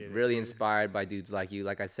 I'm really inspired by dudes like you.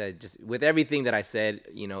 Like I said, just with everything that I said,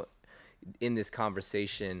 you know, in this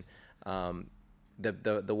conversation,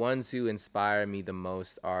 the ones who inspire me the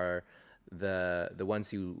most are the ones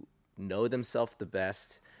who know themselves the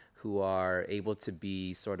best, who are able to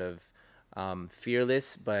be sort of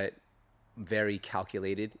fearless, but very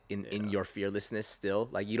calculated in your fearlessness still.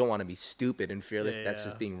 Like, you don't want to be stupid and fearless. That's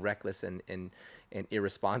just being reckless and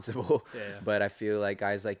irresponsible. But I feel like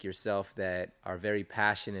guys like yourself that are very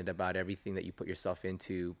passionate about everything that you put yourself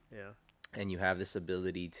into, and you have this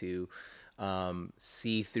ability to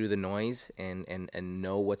see through the noise and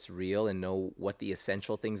know what's real and know what the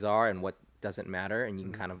essential things are and what doesn't matter, and you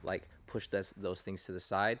can kind of like push those things to the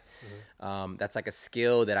side. That's like a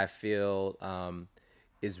skill that I feel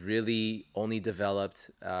is really only developed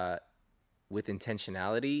with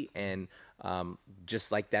intentionality and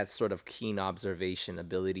just like that sort of keen observation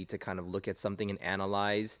ability to kind of look at something and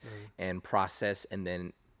analyze and process and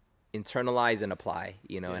then internalize and apply,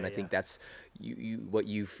 you know. And I think that's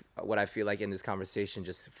what I feel like in this conversation,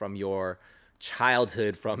 just from your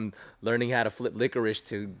childhood, from learning how to flip licorice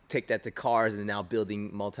to take that to cars and now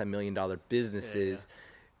building multi-million-dollar businesses.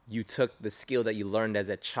 You took the skill that you learned as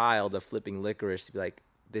a child of flipping licorice to be like,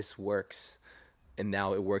 this works, and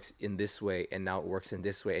now it works in this way, and now it works in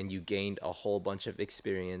this way, and you gained a whole bunch of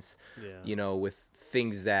experience, you know, with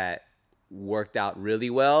things that worked out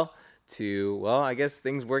really well to, well, I guess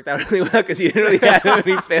things worked out really well because you didn't really have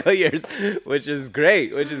any failures, which is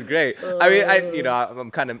great. I mean,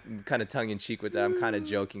 I'm kind of tongue in cheek with that. I'm kind of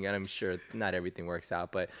joking, and I'm sure not everything works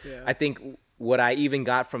out, but I think what I even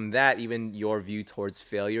got from that, even your view towards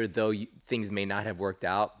failure, though things may not have worked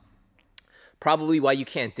out, probably why you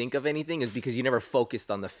can't think of anything is because you never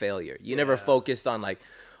focused on the failure. You never focused on like,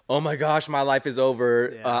 oh my gosh, my life is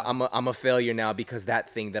over. I'm a failure now because that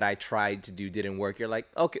thing that I tried to do didn't work. You're like,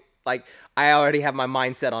 okay, like I already have my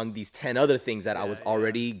mindset on these 10 other things that I was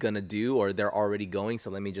already gonna do, or they're already going.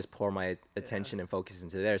 So let me just pour my attention and focus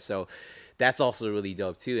into there. So that's also really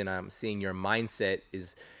dope too. And I'm seeing your mindset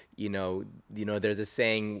is, you know, there's a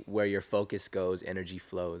saying, where your focus goes, energy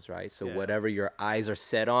flows, right? So whatever your eyes are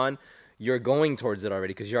set on, you're going towards it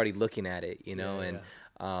already because you're already looking at it, you know.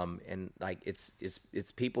 And like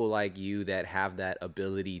it's people like you that have that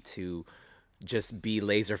ability to just be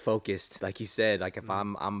laser focused, like you said. Like, if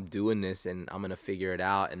I'm doing this and I'm gonna figure it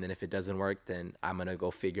out, and then if it doesn't work, then I'm gonna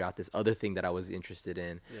go figure out this other thing that I was interested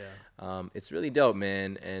in. It's really dope,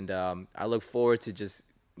 man. And I look forward to just,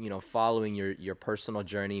 you know, following your personal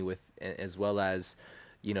journey with, as well as,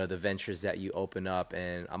 you know, the ventures that you open up.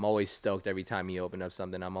 And I'm always stoked every time you open up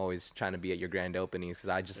something. I'm always trying to be at your grand openings because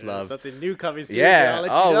I just love something new coming soon.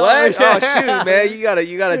 What? Oh shoot, man,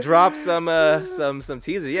 you gotta drop some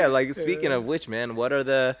teaser. Like, speaking of which, man, what are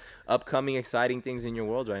the upcoming exciting things in your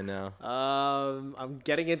world right now? I'm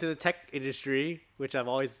getting into the tech industry, which I've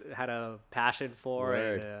always had a passion for,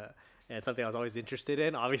 and something I was always interested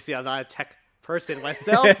in. Obviously, I'm not a tech person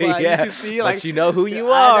myself, but you can see, like, but you know who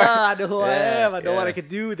you are. I know who I am. I know what I could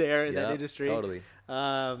do there in that industry. Totally.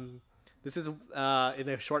 This is in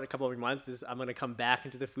a short couple of months. I'm gonna come back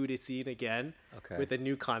into the foodie scene again with a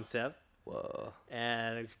new concept. Whoa!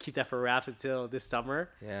 And keep that for wraps until this summer.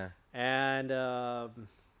 And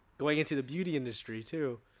going into the beauty industry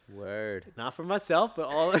too. Word. Not for myself, but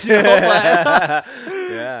all you know,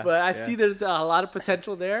 but I see there's a lot of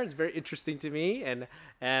potential there. It's very interesting to me, and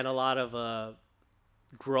a lot of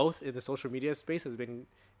growth in the social media space has been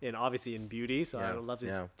obviously in beauty. So I would love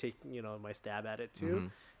to take, you know, my stab at it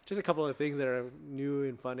too. Just a couple of things that are new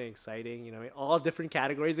and fun and exciting. You know, all different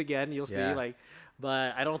categories again. You'll see, like,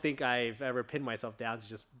 but I don't think I've ever pinned myself down to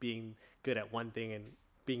just being good at one thing and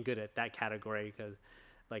being good at that category, because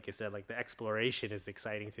like I said, like the exploration is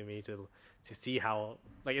exciting to me to see how,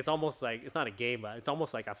 like, it's almost like it's not a game, but it's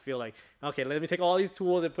almost like I feel like, okay, let me take all these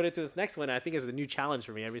tools and put it to this next one. I think it's a new challenge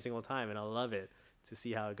for me every single time, and I love it to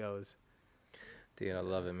see how it goes. Dude, I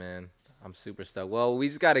love it, man. I'm super stoked. Well, we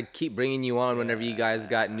just got to keep bringing you on whenever you guys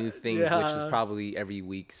got new things, which is probably every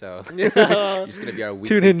week. So you're just going to be our weekly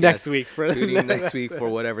Tune in guest. next week. Tune in next week for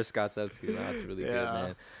whatever Scott's up to. No, it's really good,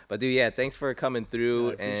 man. But, dude, yeah, thanks for coming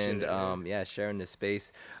through and, sharing this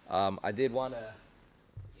space. I did want to,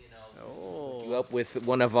 hook you up with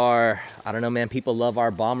one of our, I don't know, man, people love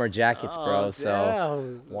our bomber jackets, bro.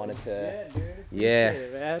 So wanted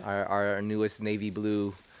to, our newest navy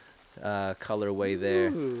blue colorway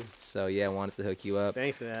there. So yeah, wanted to hook you up.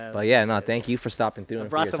 Thanks, man. But yeah, no, thank you for stopping through. I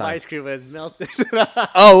brought some ice cream, but it's melted.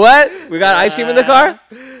 Oh, what? We got ice cream in the car?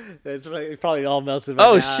 It's probably all melted.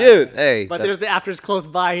 Oh shoot! Hey, but there's the Afters close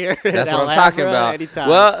by here. That's what I'm talking about. Anytime.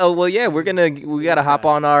 Well, yeah, we gotta hop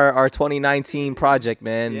on our 2019 project,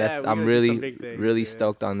 man. Yeah, I'm really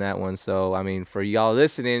stoked on that one. So I mean, for y'all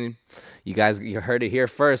listening, you heard it here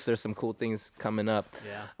first. There's some cool things coming up.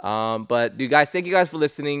 Yeah. But dude, guys, thank you guys for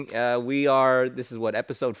listening. This is what,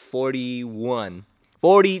 episode 41,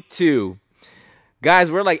 42.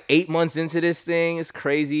 Guys, we're like 8 months into this thing. It's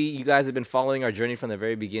crazy. You guys have been following our journey from the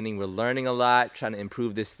very beginning. We're learning a lot, trying to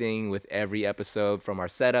improve this thing with every episode, from our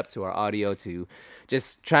setup to our audio to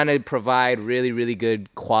just trying to provide really, really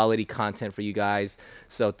good quality content for you guys.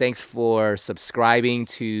 So thanks for subscribing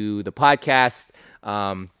to the podcast.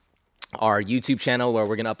 Our YouTube channel, where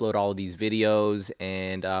we're going to upload all of these videos.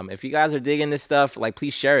 And if you guys are digging this stuff, like,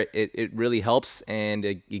 please share it. It really helps, and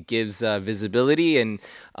it gives visibility. And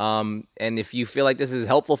if you feel like this is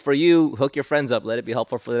helpful for you, hook your friends up. Let it be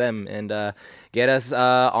helpful for them. And get us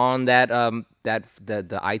on that.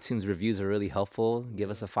 The iTunes reviews are really helpful. Give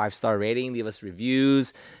us a 5-star rating. Leave us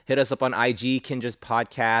reviews. Hit us up on IG, Kinja's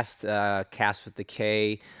Podcast, Cast with the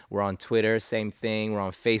K. We're on Twitter, same thing. We're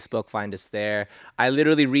on Facebook. Find us there. I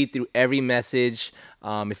literally read through every message.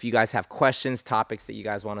 If you guys have questions, topics that you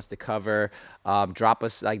guys want us to cover, drop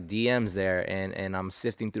us like DMs there, and I'm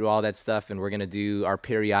sifting through all that stuff, and we're gonna do our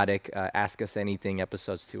periodic Ask Us Anything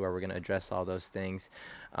episodes too, where we're gonna address all those things.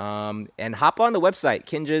 And hop on the website,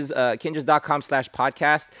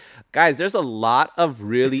 kinjas.com/podcast. Guys, there's a lot of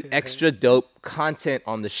really extra dope content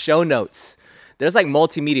on the show notes. There's like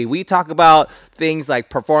multimedia. We talk about things like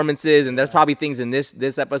performances, and there's probably things in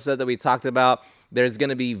this episode that we talked about. There's going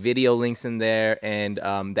to be video links in there, and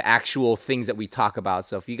the actual things that we talk about.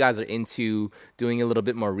 So if you guys are into doing a little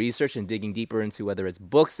bit more research and digging deeper into whether it's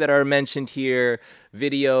books that are mentioned here,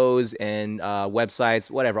 videos, and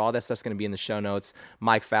websites, whatever, all that stuff's going to be in the show notes.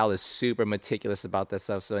 Mike Fowl is super meticulous about that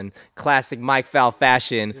stuff. So in classic Mike Fowl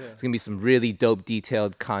fashion, there's going to be some really dope,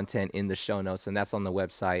 detailed content in the show notes, and that's on the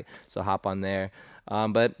website. So hop on there.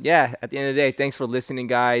 But yeah, at the end of the day, thanks for listening,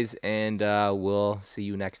 guys, and we'll see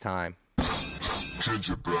you next time.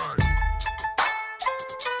 Kinja Black.